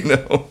 But, you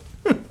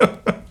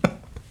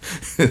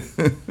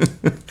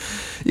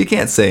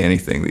can't say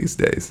anything these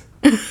days.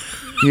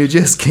 You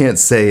just can't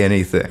say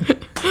anything.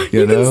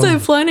 You can say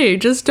plenty.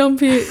 Just don't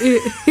be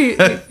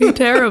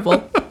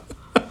terrible.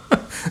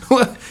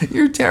 Well,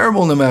 you're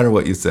terrible no matter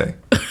what you say.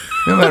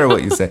 No matter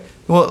what you say.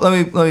 Well,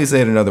 let me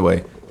say it another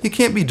way. You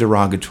can't be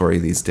derogatory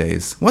these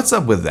days. What's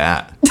up with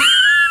that?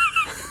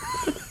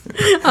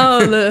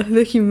 Oh,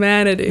 the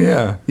humanity.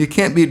 Yeah, you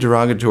can't be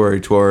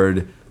derogatory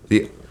toward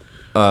the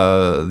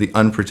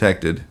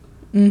unprotected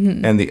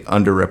and the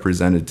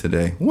underrepresented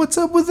today. What's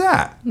up with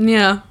that?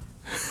 Yeah,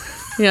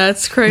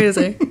 it's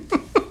crazy.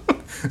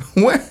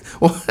 What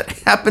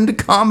happened to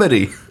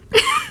comedy?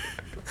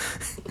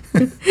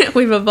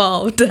 We've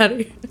evolved,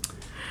 Daddy.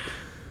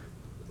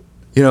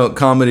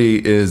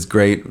 Comedy is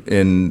great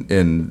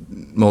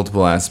in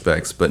multiple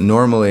aspects, but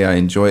normally I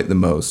enjoy it the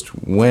most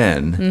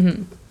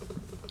when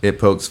it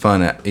pokes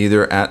fun at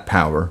either at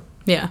power,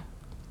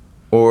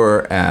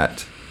 or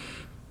at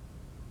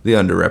the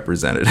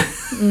underrepresented.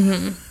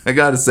 Mm-hmm. I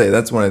gotta say,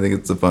 that's when I think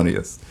it's the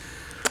funniest.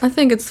 I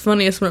think it's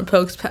funniest when it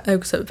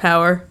pokes at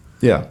power.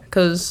 Yeah.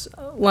 Because,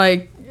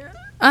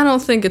 I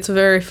don't think it's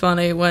very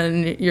funny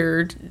when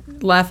you're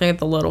laughing at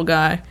the little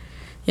guy.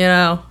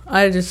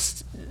 I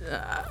just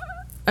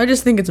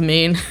think it's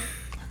mean.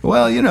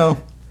 Well,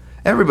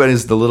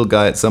 everybody's the little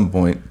guy at some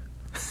point.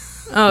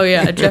 Oh,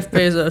 yeah. Jeff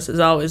Bezos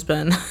has always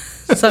been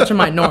such a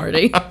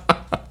minority.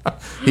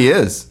 He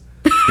is.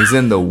 He's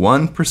in the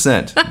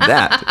 1%.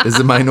 That is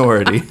a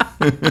minority.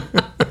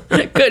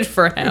 Good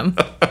for him.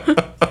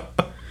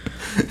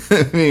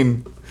 I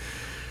mean,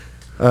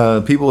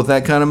 people with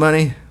that kind of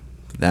money,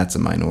 that's a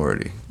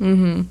minority.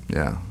 Mm-hmm.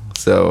 Yeah.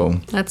 So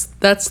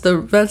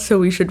that's who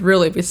we should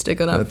really be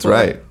sticking up that's for.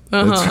 Right.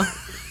 Uh-huh.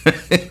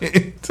 That's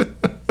right.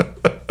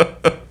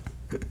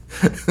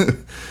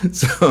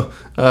 So,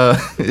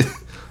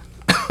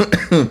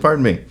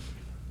 pardon me.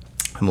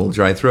 I'm a little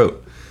dry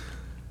throat.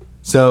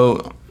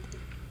 So,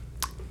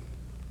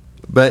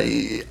 but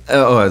I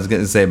was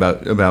going to say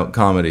about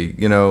comedy.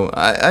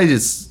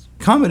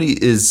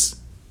 Comedy is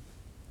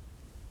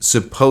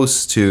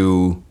supposed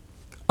to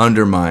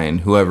undermine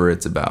whoever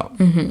it's about.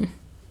 Mm-hmm.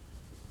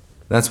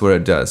 That's what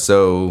it does.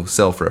 So,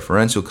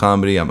 self-referential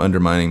comedy, I'm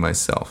undermining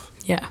myself.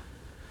 Yeah.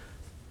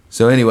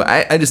 So anyway,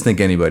 I just think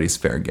anybody's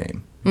fair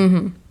game.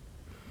 Mm-hmm.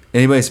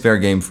 Anybody's fair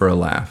game for a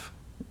laugh.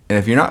 And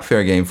if you're not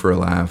fair game for a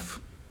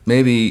laugh,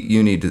 maybe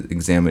you need to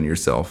examine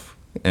yourself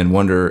and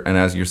wonder and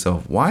ask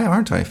yourself, why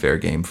aren't I fair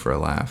game for a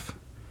laugh?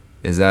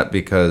 Is that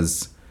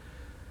because,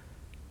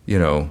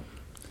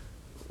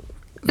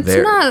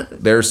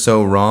 they're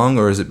so wrong,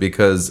 or is it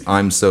because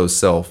I'm so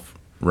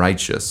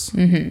self-righteous?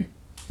 Mm-hmm.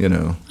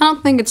 I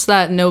don't think it's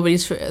that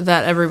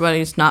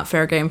everybody's not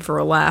fair game for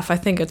a laugh. I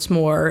think it's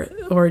more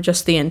or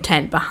just the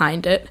intent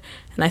behind it.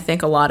 And I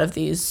think a lot of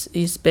these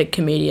big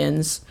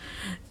comedians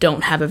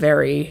don't have a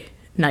very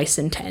nice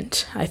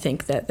intent. I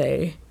think that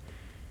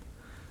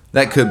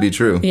that could be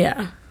true.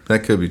 Yeah.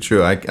 That could be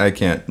true. I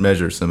can't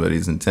measure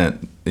somebody's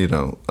intent,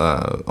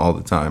 all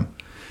the time.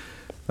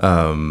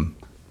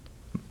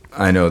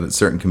 I know that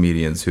certain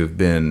comedians who've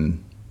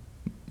been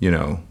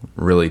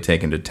really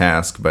taken to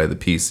task by the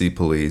PC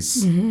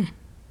police. Mm-hmm.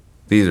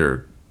 These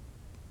are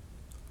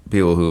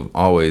people who've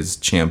always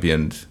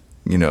championed,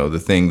 the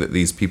thing that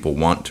these people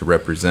want to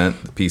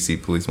represent, the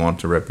PC police want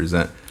to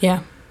represent.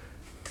 Yeah.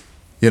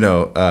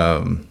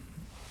 I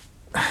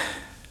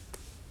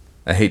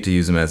hate to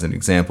use him as an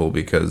example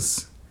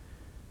because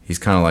he's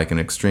kind of like an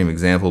extreme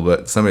example,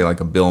 but somebody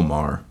like a Bill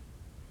Maher.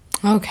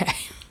 Okay.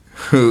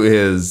 who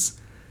is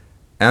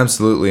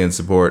absolutely in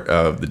support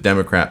of the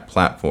Democrat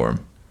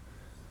platform,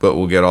 but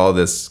will get all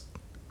this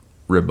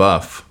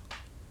rebuff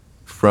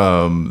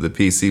from the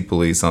PC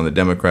police on the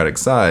Democratic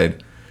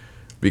side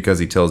because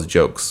he tells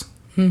jokes.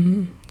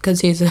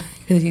 Because he's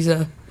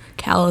a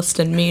calloused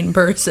and mean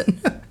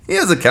person. He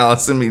is a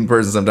callous and mean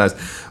person sometimes,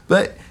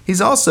 but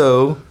he's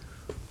also,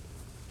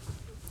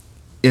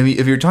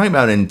 if you're talking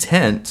about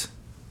intent,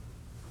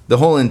 the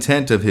whole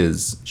intent of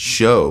his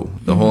show,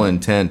 the whole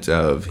intent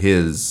of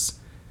his,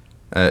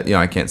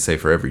 I can't say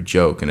for every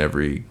joke and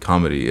every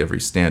comedy, every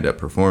stand-up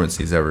performance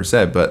he's ever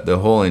said, but the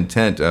whole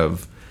intent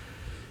of,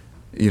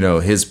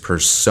 his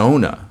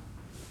persona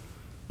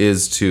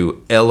is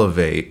to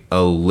elevate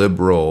a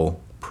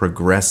liberal,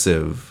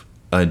 progressive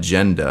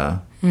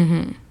agenda,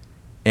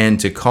 and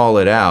to call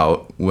it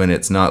out when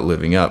it's not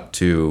living up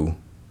to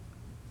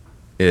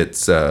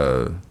its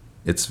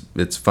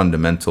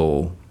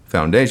fundamental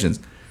foundations.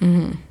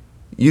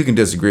 You can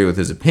disagree with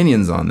his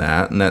opinions on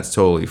that, and that's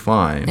totally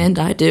fine. And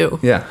I do.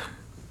 Yeah.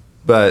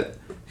 But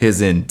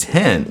his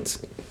intent,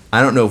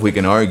 I don't know if we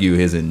can argue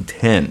his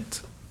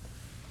intent,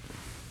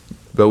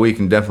 but we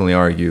can definitely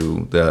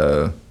argue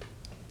the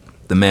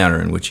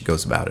manner in which he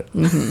goes about it.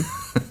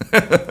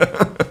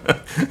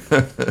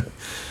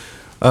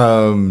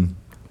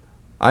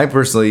 I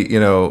personally,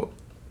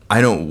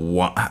 I don't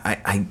want,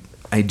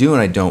 I do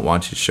and I don't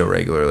watch his show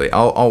regularly.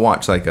 I'll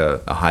watch like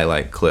a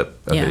highlight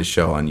clip of his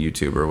show on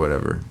YouTube or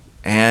whatever.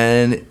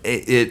 And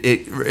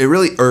it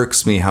really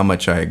irks me how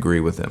much I agree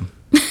with him.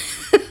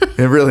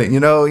 It really,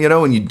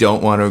 when you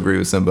don't want to agree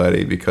with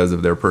somebody because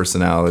of their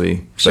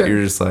personality, Sure. But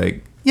you're just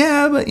like,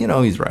 yeah, but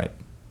he's right.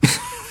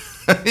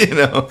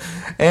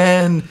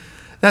 And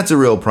that's a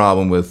real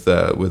problem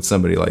with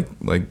somebody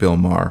like Bill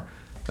Maher.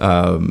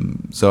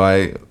 So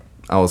I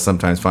will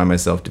sometimes find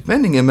myself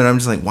defending him, and I'm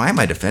just like, why am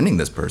I defending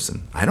this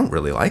person? I don't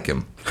really like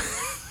him.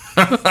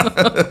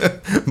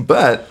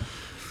 But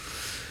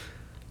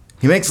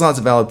he makes lots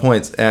of valid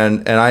points,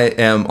 and I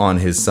am on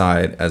his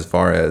side as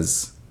far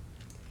as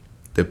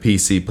the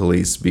PC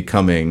police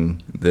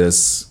becoming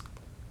this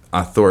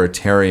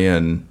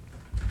authoritarian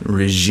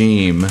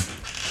regime.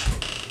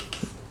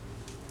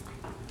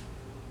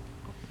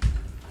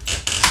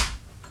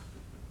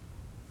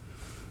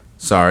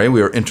 Sorry,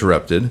 we were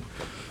interrupted.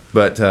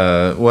 But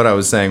what I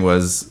was saying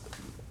was,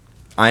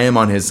 I am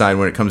on his side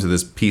when it comes to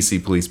this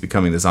PC police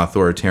becoming this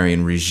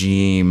authoritarian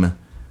regime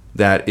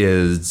that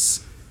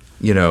is,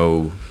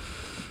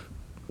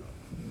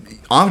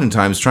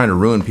 oftentimes trying to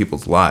ruin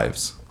people's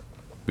lives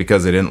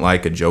because they didn't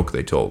like a joke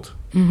they told.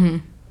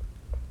 And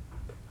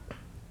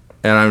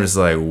I'm just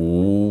like,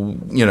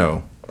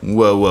 whoa.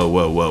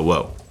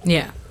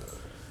 Yeah.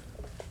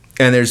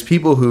 And there's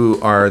people who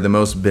are the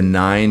most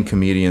benign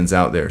comedians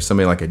out there.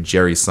 Somebody like a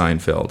Jerry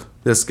Seinfeld.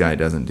 This guy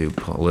doesn't do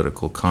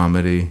political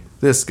comedy.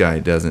 This guy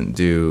doesn't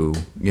do,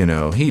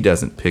 he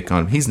doesn't pick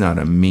on, he's not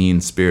a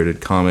mean-spirited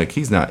comic.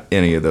 He's not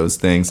any of those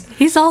things.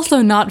 He's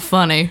also not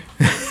funny.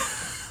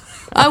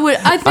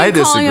 I think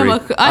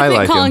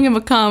calling him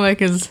a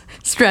comic is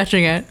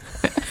stretching it.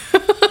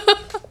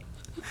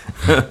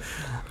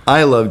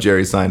 I love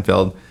Jerry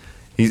Seinfeld.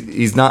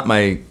 He's not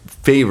my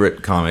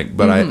favorite comic,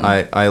 but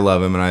I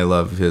love him, and I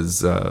love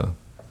his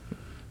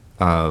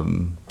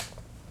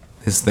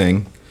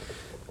thing.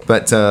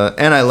 But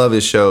and I love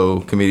his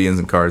show, Comedians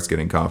and Cards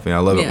Getting Coffee. I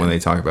love it when they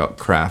talk about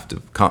craft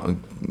of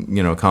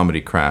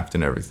comedy craft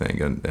and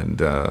everything.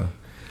 And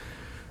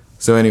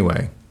so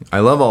anyway, I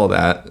love all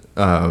that.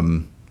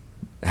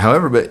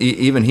 However, but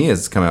even he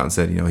has come out and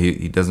said,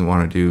 he doesn't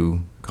want to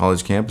do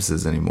college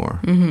campuses anymore,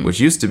 which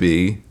used to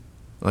be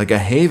like a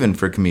haven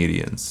for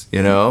comedians.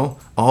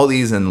 All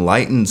these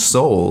enlightened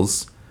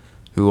souls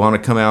who want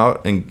to come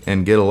out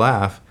and get a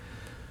laugh.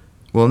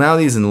 Well, now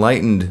these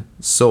enlightened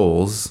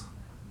souls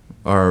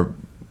are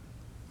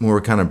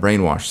more kind of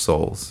brainwashed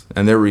souls,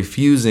 and they're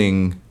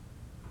refusing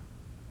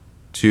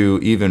to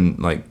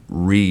even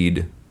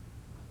read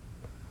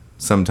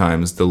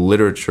sometimes the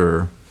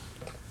literature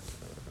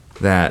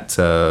that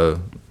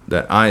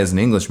I, as an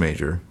English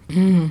major,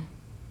 would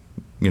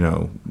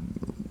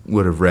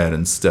have read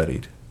and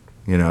studied,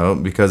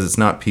 because it's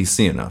not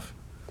PC enough.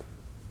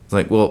 It's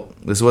like, well,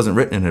 this wasn't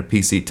written in a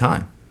PC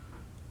time.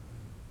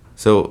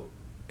 So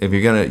if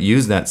you're going to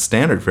use that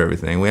standard for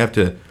everything, we have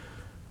to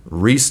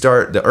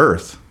restart the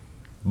earth.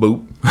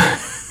 Boop.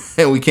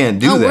 And we can't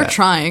do that. We're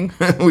trying.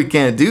 We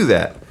can't do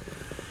that.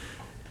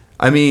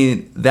 I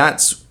mean,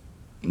 that's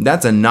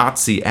a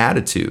Nazi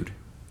attitude.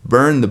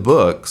 Burn the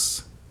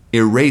books,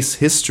 erase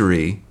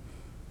history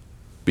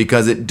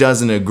because it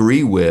doesn't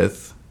agree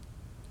with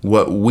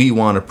what we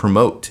want to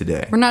promote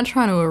today. We're not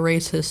trying to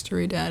erase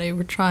history, Daddy.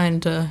 We're trying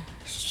to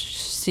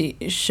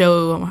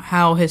show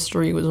how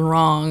history was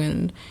wrong,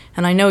 and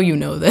I know you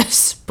know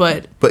this,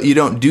 but you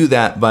don't do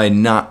that by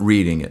not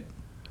reading it.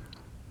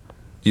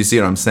 Do you see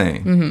what I'm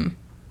saying? Mm-hmm.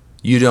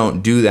 You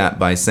don't do that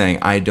by saying,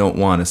 I don't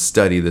want to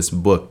study this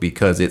book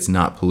because it's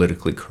not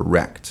politically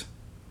correct.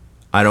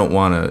 I don't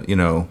want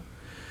to,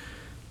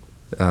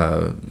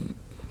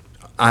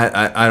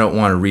 I don't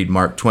want to read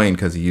Mark Twain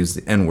because he used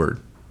the N-word.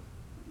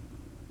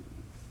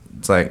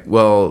 It's like,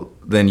 well,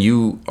 then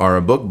you are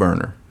a book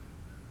burner.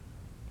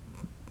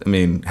 I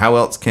mean, how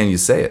else can you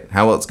say it?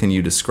 How else can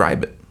you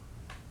describe it?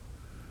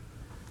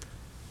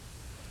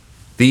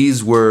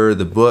 These were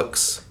the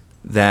books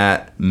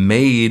that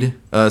made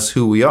us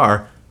who we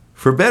are,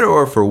 for better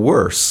or for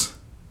worse.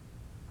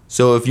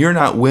 So if you're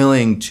not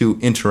willing to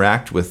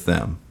interact with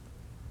them,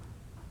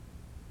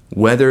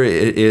 whether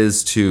it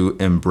is to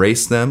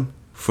embrace them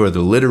for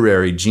the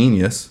literary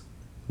genius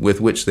with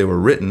which they were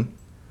written,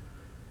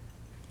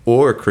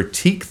 or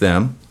critique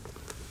them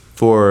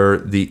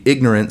for the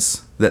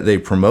ignorance that they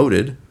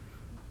promoted,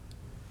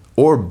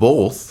 or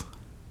both,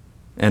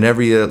 and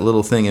every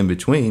little thing in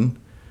between,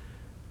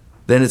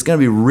 then it's going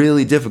to be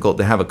really difficult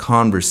to have a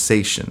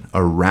conversation,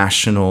 a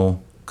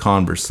rational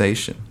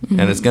conversation. Mm-hmm.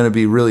 And it's going to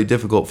be really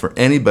difficult for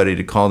anybody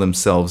to call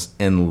themselves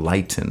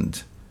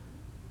enlightened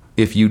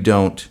if you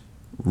don't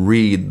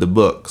read the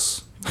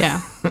books.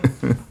 Yeah.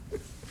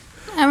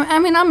 I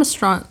mean, I'm a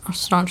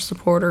staunch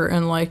supporter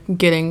in, like,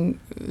 getting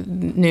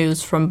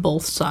news from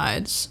both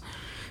sides.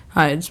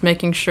 It's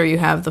making sure you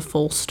have the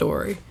full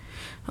story.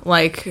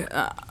 Like,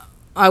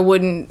 I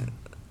wouldn't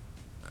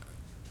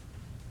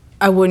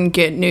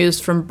get news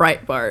from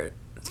Breitbart,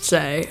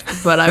 say,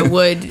 but I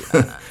would.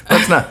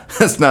 That's not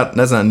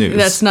news.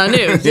 That's not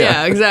news.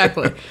 Yeah,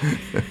 exactly.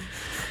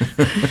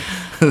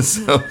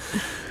 So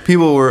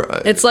people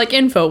were. It's like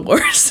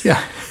InfoWars.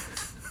 Yeah.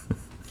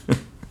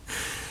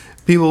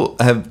 People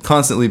have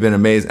constantly been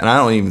amazed, and I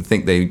don't even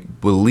think they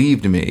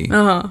believed me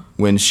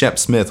when Shep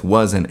Smith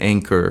was an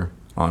anchor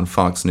on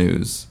Fox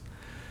News.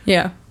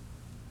 Yeah.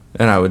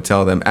 And I would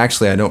tell them,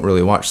 actually, I don't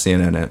really watch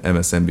CNN and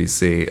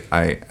MSNBC.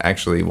 I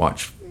actually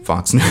watch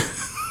Fox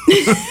News.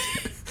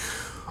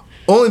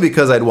 Only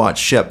because I'd watch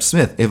Shep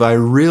Smith. If I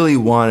really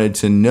wanted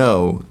to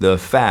know the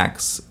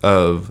facts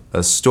of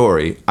a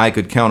story, I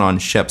could count on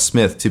Shep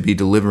Smith to be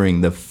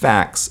delivering the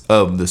facts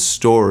of the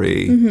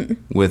story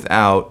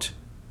without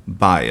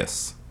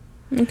bias.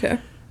 Okay.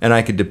 And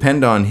I could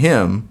depend on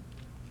him.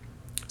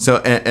 So,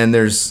 and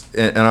there's,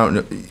 and I don't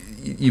know,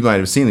 you might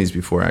have seen these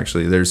before,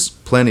 actually. There's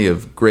plenty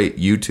of great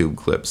YouTube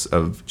clips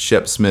of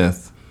Shep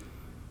Smith,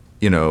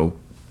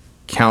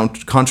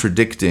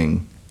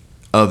 contradicting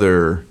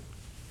other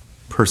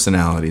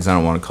personalities. I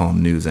don't want to call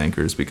them news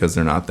anchors because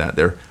they're not that.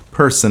 They're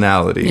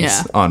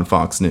personalities on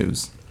Fox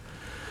News.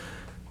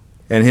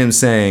 And him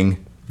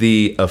saying,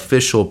 the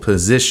official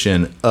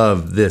position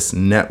of this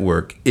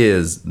network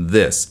is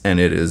this,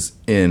 and it is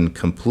in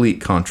complete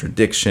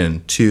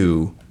contradiction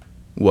to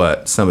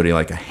what somebody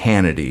like a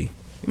Hannity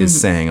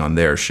is saying on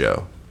their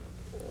show,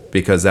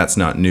 because that's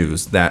not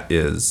news. That's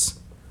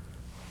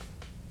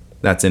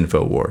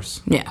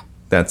InfoWars. Yeah,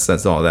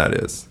 that's all that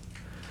is.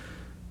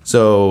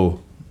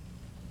 So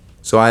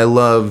I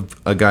love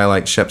a guy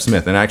like Shep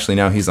Smith, and actually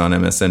now he's on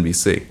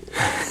MSNBC.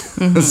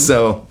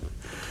 So,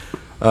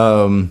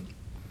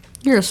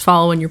 you're just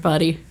following your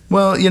buddy.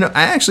 Well,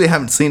 I actually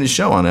haven't seen his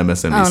show on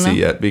MSNBC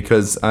yet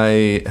because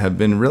I have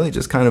been really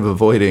just kind of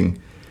avoiding.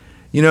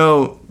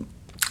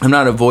 I'm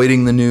not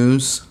avoiding the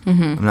news.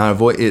 I'm not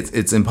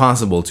it's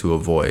impossible to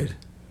avoid.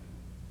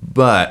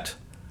 But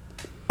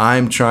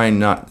I'm trying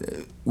not.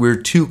 We're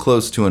too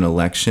close to an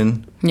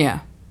election.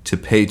 Yeah. To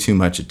pay too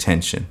much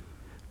attention,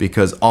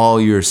 because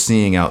all you're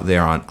seeing out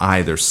there on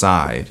either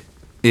side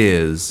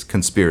is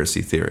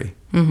conspiracy theory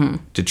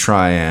to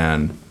try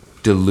and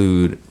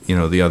delude,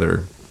 the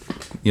other,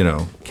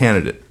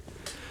 candidate.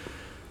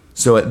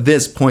 So at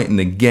this point in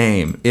the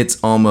game, it's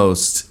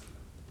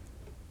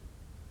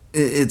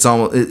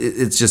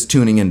just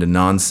tuning into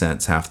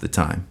nonsense half the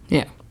time.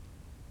 Yeah.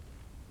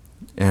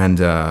 And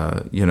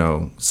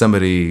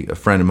somebody, a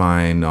friend of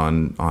mine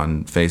on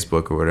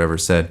Facebook or whatever,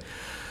 said,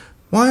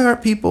 why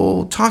aren't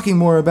people talking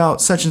more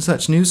about such and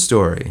such news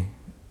story?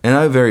 And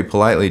I very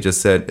politely just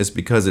said, it's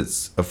because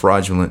it's a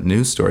fraudulent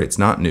news story. It's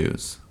not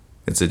news.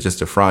 It's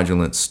just a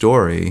fraudulent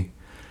story.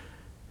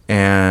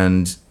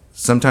 And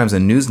sometimes a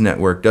news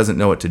network doesn't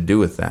know what to do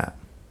with that.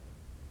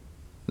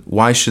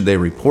 Why should they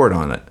report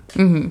on it?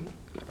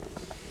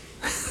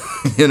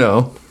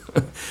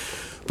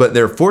 But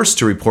they're forced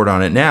to report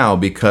on it now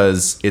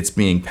because it's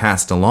being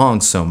passed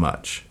along so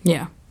much.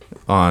 Yeah.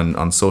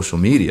 On social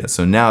media.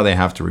 So now they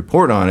have to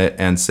report on it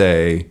and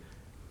say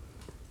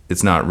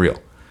it's not real.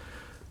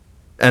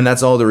 And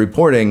that's all the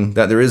reporting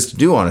that there is to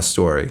do on a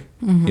story,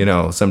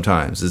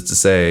 sometimes, is to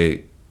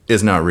say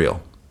it's not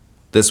real.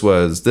 This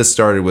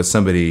started with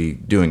somebody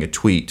doing a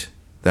tweet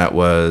that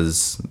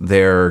was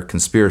their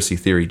conspiracy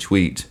theory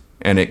tweet,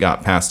 and it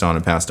got passed on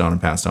and passed on and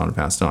passed on and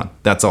passed on.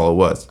 That's all it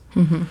was.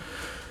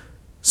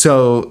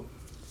 So,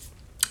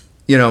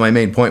 my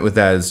main point with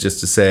that is just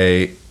to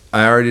say,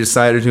 I already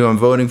decided who I'm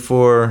voting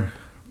for.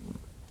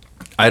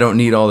 I don't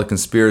need all the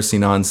conspiracy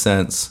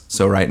nonsense.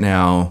 So right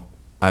now,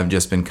 I've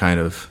just been kind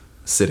of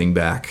sitting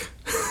back.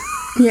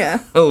 Yeah.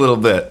 A little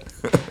bit.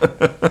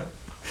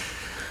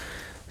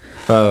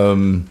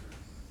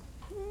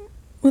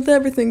 With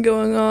everything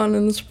going on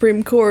in the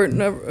Supreme Court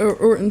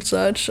and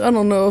such, I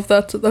don't know if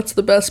that's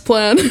the best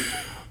plan.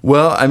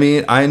 Well, I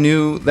mean, I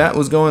knew that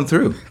was going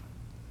through.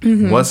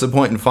 What's the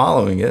point in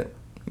following it?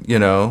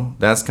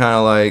 that's kind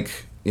of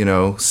like,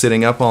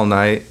 sitting up all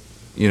night,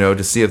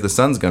 to see if the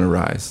sun's going to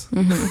rise.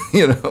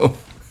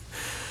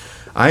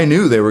 I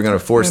knew they were going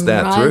to force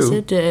that rise through.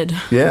 It did.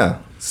 Yeah.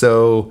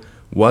 So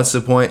what's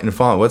the point in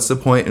following? What's the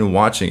point in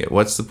watching it?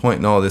 What's the point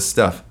in all this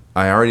stuff?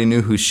 I already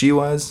knew who she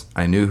was.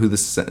 I knew who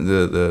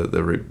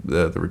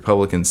the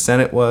Republican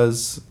Senate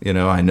was.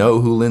 I know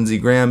who Lindsey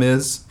Graham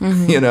is.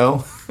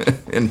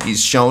 And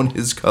he's shown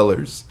his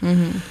colors.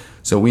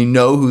 So we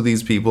know who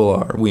these people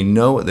are. We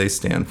know what they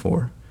stand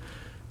for.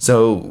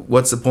 So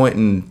what's the point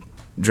in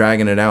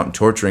dragging it out and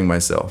torturing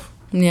myself?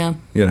 Yeah.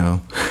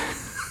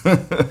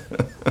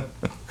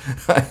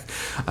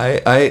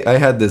 I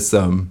had this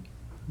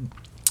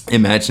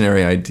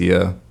imaginary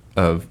idea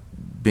of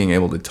being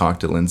able to talk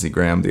to Lindsey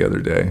Graham the other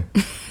day.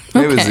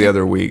 Maybe it was the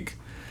other week.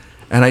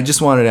 And I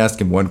just wanted to ask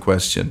him one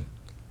question.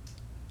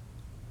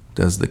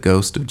 Does the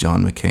ghost of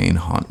John McCain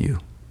haunt you?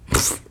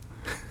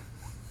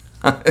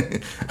 I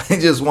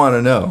just want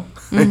to know.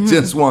 I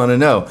just want to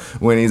know.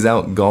 When he's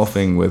out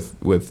golfing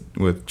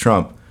with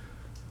Trump,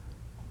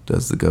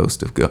 does the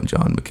ghost of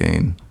John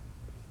McCain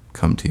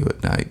come to you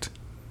at night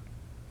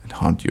and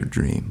haunt your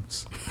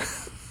dreams?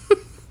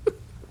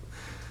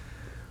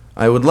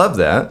 I would love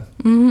that.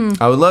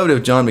 I would love it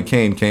if John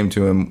McCain came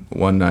to him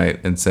one night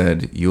and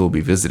said, "You will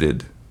be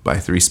visited by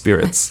 3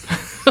 spirits."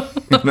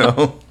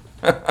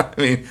 I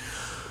mean,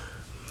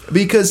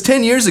 because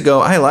 10 years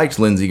ago, I liked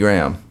Lindsey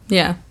Graham.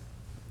 Yeah.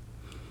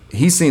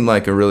 He seemed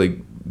like a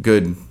really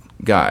good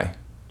guy.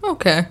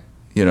 Okay.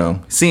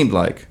 Seemed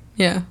like.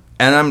 Yeah.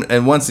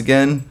 And once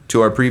again,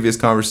 to our previous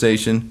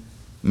conversation,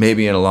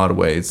 maybe in a lot of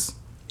ways,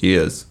 he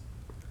is.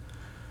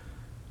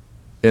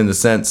 In the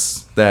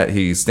sense that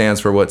he stands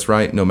for what's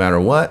right no matter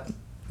what.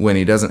 When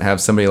he doesn't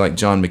have somebody like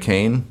John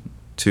McCain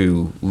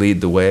to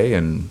lead the way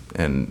and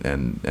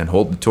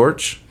hold the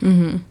torch,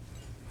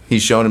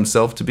 he's shown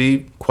himself to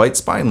be quite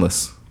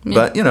spineless.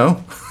 Yeah.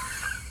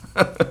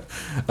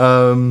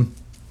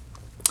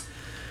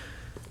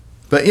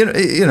 But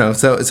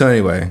so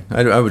anyway,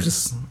 I would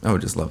just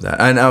love that.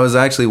 And I was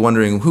actually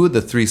wondering who would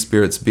the 3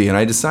 spirits be, and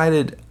I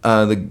decided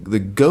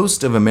the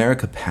ghost of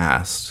America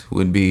past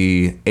would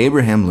be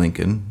Abraham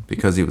Lincoln,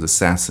 because he was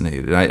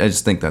assassinated. I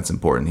just think that's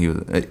important.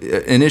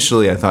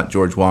 Initially I thought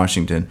George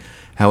Washington.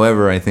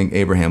 However, I think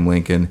Abraham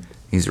Lincoln,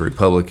 he's a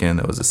Republican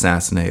that was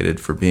assassinated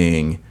for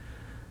being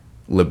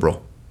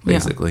liberal,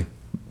 basically. Yeah.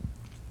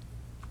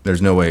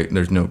 There's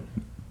no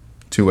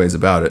 2 ways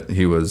about it.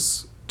 He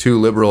was too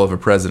liberal of a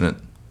president.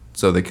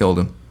 So they killed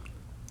him.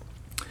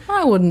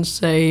 I wouldn't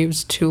say he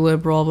was too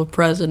liberal of a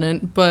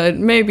president, but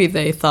maybe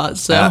they thought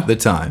so. At the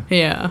time.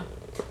 Yeah.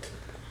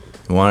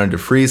 He wanted to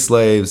free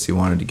slaves. He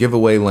wanted to give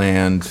away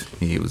land.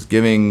 He was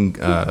giving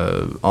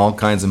all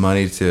kinds of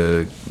money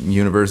to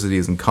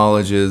universities and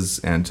colleges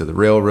and to the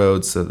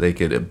railroads so they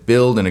could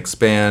build and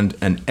expand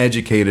an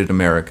educated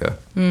America.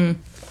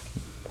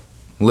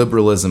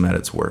 Liberalism at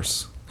its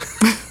worst.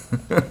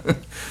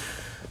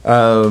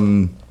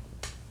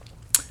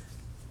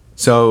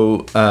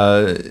 So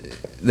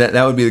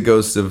that would be the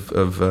ghost of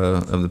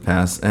the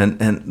past, and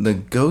the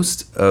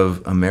ghost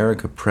of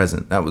America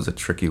present. That was a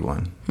tricky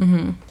one.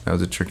 That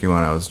was a tricky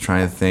one. I was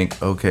trying to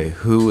think, okay,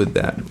 who would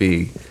that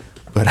be?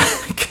 But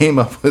I came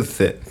up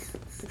with it.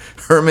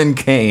 Herman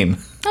Cain.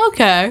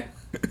 Okay.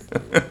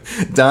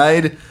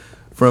 Died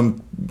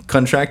from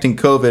contracting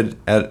COVID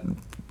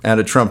at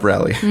a Trump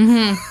rally.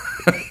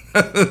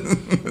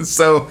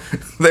 So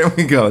there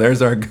we go.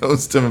 There's our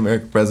ghost of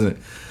America president.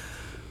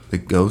 The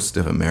ghost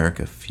of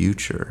America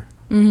future.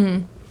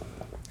 Who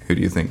do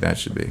you think that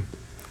should be?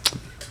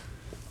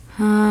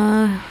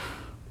 I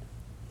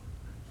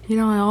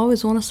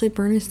always want to say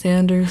Bernie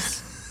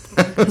Sanders.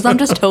 Because I'm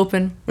just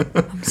hoping.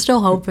 I'm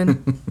still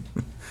hoping.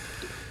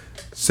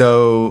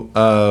 So,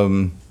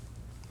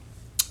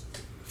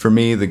 for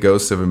me, the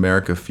ghost of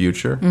America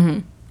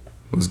future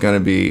was going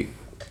to be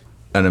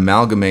an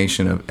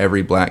amalgamation of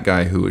every black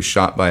guy who was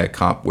shot by a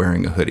cop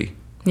wearing a hoodie.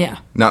 Yeah.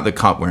 Not the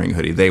cop wearing a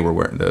hoodie. They were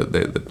wearing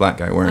the black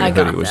guy wearing a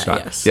hoodie was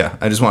shot. Yes. Yeah.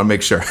 I just want to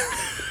make sure.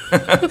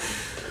 And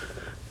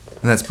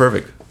that's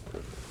perfect.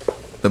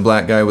 The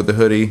black guy with the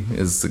hoodie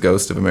is the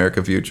ghost of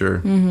America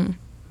future.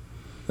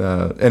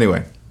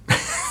 Anyway.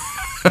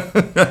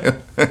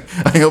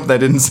 I hope that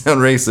didn't sound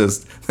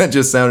racist. That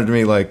just sounded to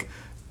me like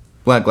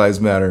Black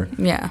Lives Matter.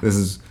 Yeah. This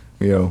is,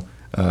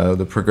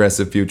 the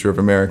progressive future of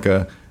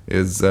America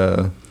is.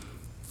 So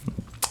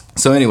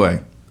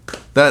anyway,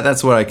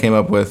 that's what I came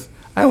up with.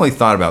 I only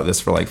thought about this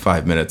for like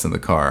 5 minutes in the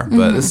car,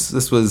 but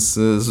this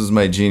was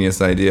my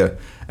genius idea.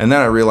 And then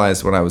I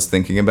realized what I was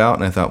thinking about,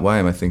 and I thought, why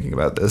am I thinking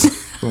about this?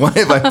 Why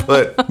have I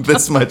put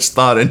this much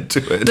thought into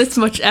it? This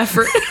much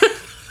effort.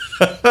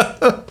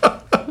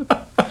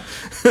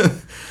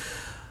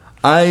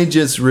 I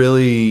just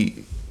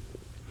really,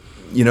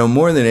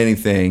 more than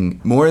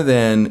anything, more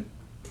than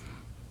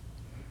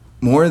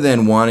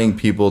wanting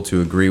people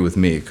to agree with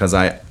me, because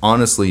I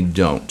honestly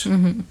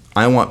don't.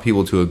 I want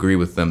people to agree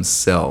with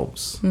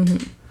themselves.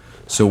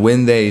 So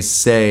when they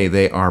say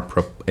they are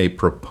a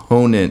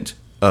proponent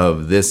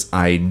of this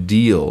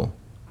ideal,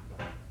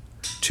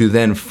 to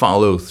then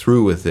follow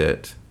through with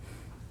it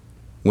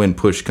when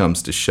push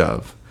comes to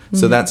shove.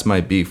 So that's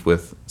my beef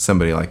with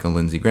somebody like a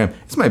Lindsey Graham.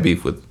 It's my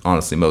beef with,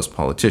 honestly, most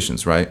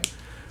politicians, right?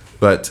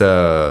 But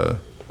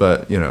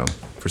you know,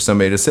 for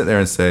somebody to sit there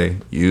and say,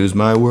 use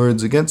my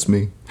words against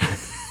me,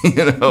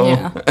 you know,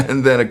 Yeah.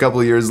 and then a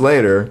couple of years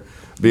later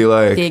be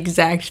like, The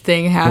exact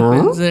thing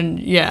happens, and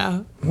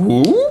yeah.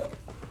 who?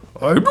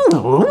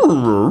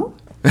 Ruh-roh.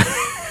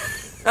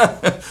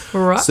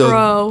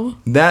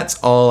 That's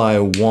all I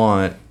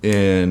want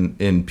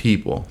in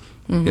people.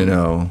 You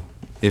know,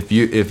 if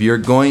you're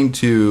going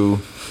to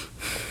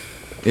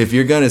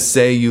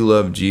say you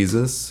love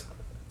Jesus,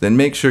 then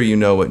make sure you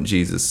know what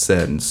Jesus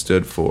said and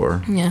stood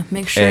for. Yeah,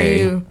 make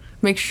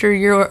sure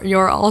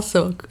you're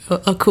also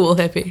a cool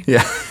hippie.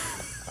 Yeah.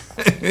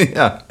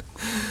 Yeah.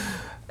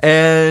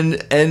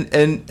 And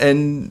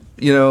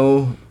you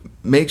know,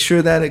 make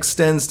sure that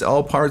extends to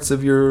all parts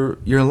of your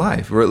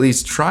life, or at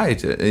least try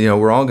to. You know,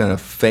 we're all gonna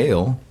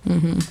fail,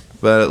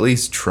 but at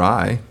least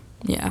try.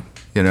 Yeah.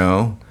 You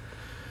know.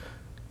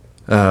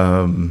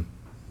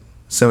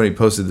 Somebody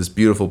posted this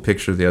beautiful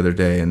picture the other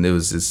day, and there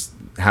was this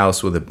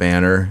house with a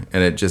banner,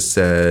 and it just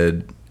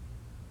said,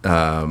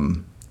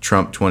 Trump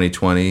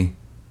 2020,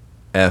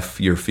 F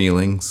your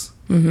feelings.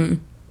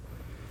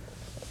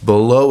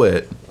 Below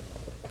it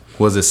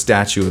was a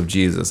statue of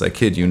Jesus. I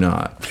kid you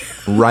not.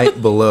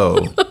 Right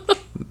below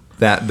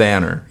that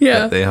banner Yeah.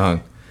 that they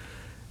hung.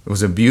 It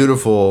was a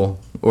beautiful,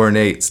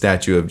 ornate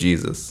statue of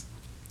Jesus.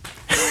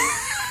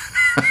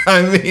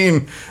 I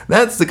mean,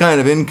 that's the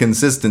kind of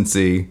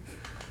inconsistency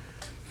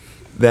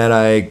that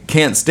I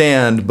can't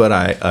stand, but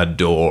I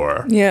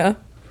adore. Yeah.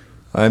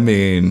 I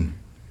mean,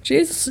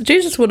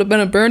 Jesus would have been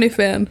a Bernie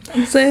fan.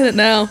 I'm saying it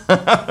now.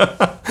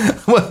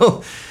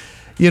 well,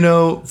 you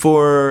know,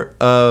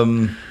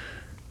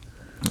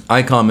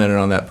 I commented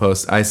on that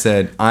post. I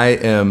said, I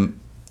am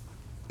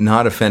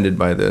not offended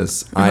by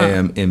this. I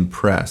am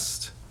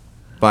impressed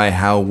by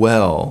how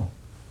well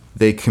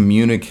they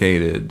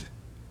communicated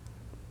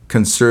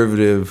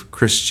conservative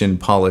Christian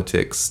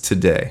politics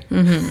today.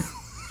 You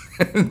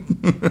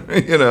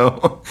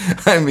know,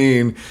 I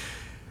mean,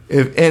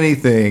 if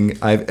anything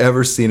I've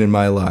ever seen in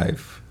my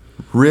life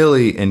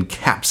really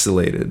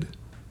encapsulated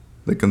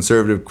the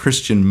conservative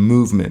Christian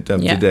movement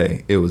of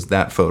today, it was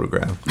that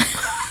photograph.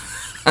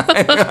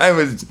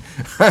 I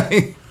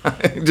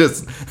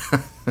just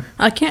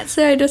I can't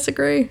say I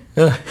disagree.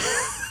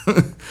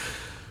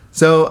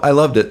 So I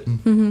loved it.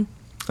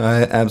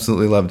 I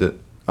absolutely loved it.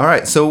 All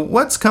right, so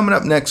what's coming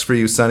up next for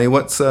you, Sonny?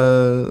 What's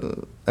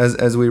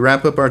as we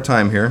wrap up our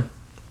time here?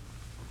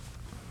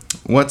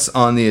 What's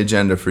on the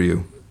agenda for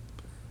you?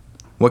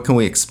 What can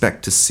we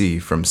expect to see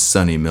from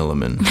Sonny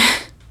Milliman?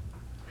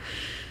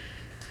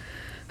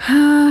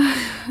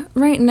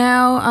 Right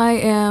now, I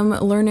am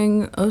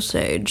learning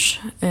Osage,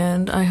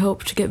 and I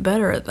hope to get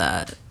better at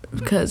that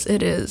because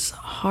it is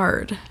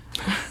hard.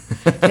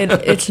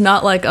 It's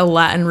not like a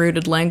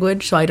Latin-rooted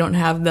language, so I don't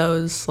have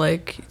those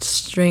like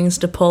strings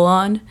to pull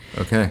on.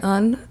 Okay.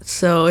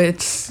 So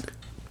it's.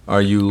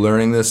 Are you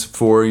learning this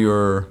for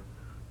your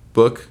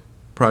book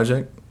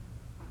project?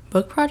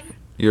 Book project?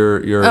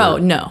 Your. Oh,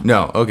 no.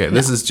 No. Okay.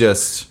 This is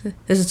just.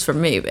 This is for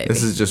me, baby.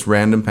 This is just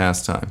random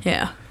pastime.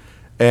 Yeah.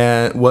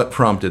 And what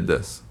prompted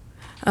this?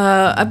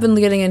 I've been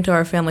getting into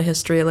our family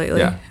history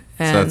lately. Yeah.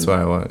 And So that's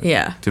why I want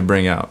to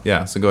bring out.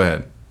 Yeah. So go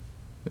ahead.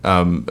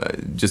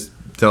 Just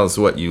tell us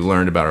what you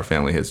learned about our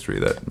family history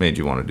that made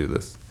you want to do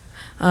this.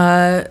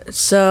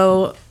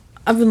 So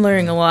I've been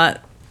learning a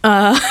lot.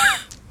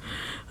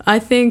 I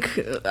think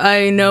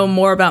I know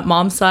more about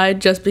Mom's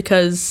side just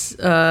because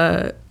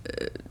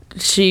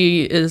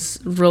she is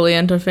really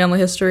into family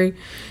history.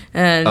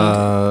 And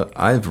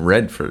I've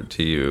read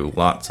to you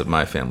lots of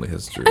my family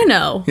history. I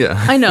know. Yeah.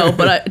 I know,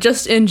 but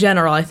just in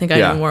general, I think I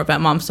know more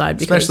about Mom's side.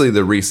 Because, especially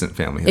the recent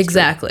family history.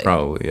 Exactly.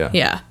 Probably, yeah.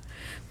 Yeah.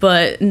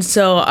 But, and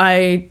so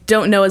I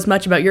don't know as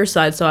much about your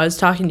side, so I was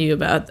talking to you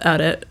about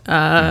it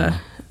a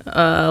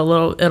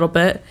little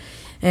bit.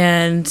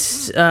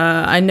 And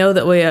I know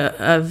that we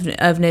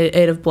have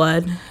native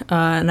blood,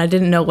 and I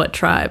didn't know what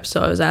tribe,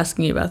 so I was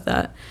asking you about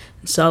that.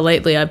 So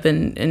lately I've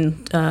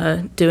been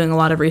doing a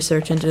lot of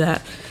research into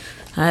that.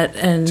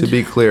 And to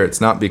be clear, it's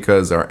not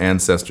because our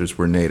ancestors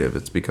were native.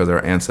 It's because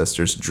our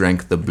ancestors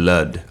drank the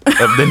blood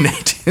of the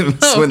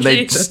natives when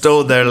they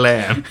stole their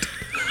land.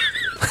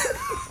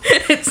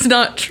 It's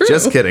not true.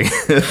 Just kidding.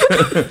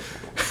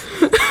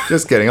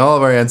 Just kidding. All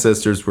of our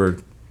ancestors were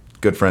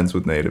good friends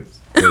with natives.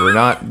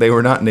 They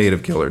were not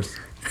native killers.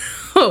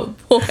 Oh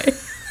boy.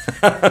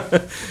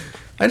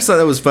 I just thought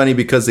that was funny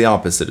because the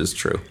opposite is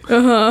true.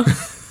 But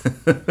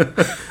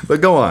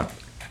go on.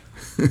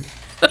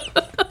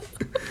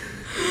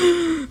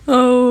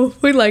 Oh,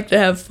 we like to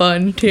have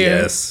fun too.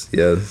 Yes.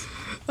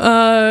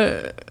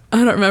 I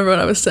don't remember what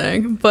I was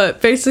saying,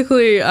 but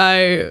basically,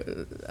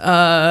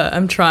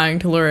 I'm trying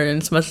to learn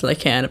as much as I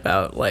can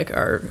about like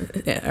our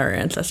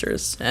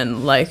ancestors,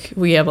 and like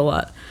we have a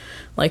lot.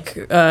 Like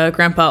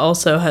Grandpa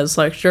also has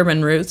like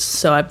German roots,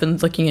 so I've been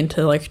looking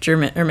into like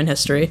German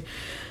history,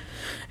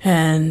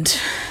 and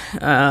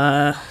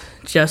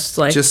just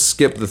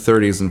skip the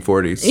 30s and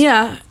 40s.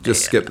 Yeah.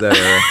 Just skip that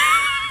era.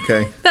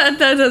 Okay. That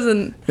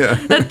doesn't. Yeah.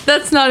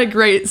 That's not a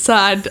great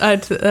side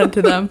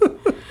to them.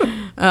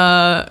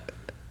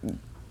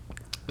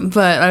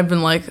 But I've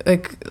been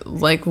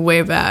like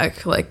way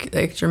back,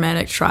 like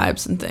Germanic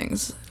tribes and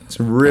things. It's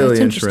really It's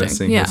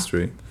interesting yeah.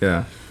 history.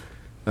 Yeah.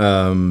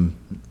 The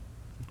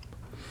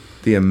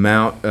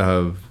amount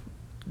of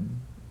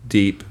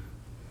deep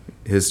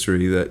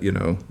history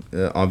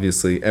that,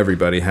 obviously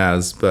everybody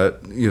has,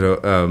 but,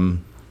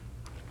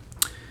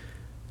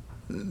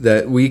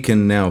 that we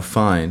can now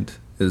find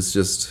is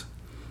just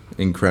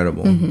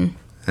incredible. Mm-hmm.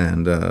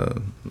 And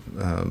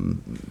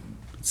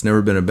it's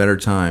never been a better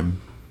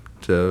time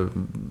to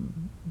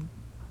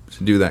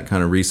do that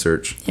kind of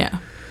research. Yeah.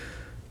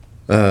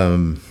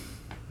 But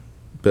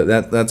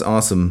that's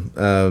awesome.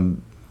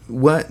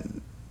 What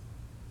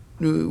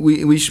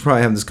we should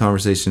probably have this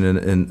conversation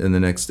in the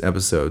next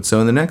episode.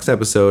 So in the next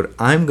episode,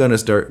 I'm going to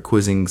start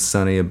quizzing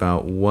Sunny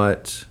about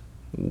what,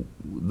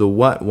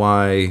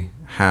 why,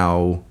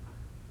 how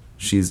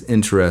she's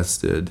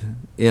interested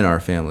in our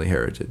family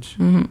heritage.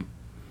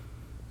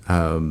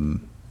 Mm-hmm.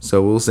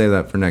 So we'll save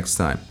that for next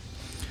time.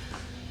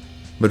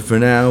 But for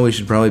now, we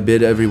should probably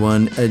bid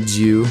everyone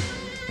adieu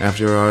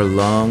after our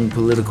long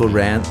political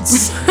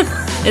rants.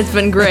 It's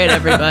been great,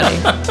 everybody.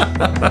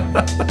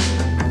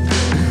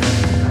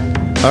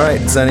 All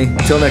right, Sunny.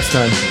 Until next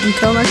time.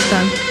 Until next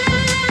time.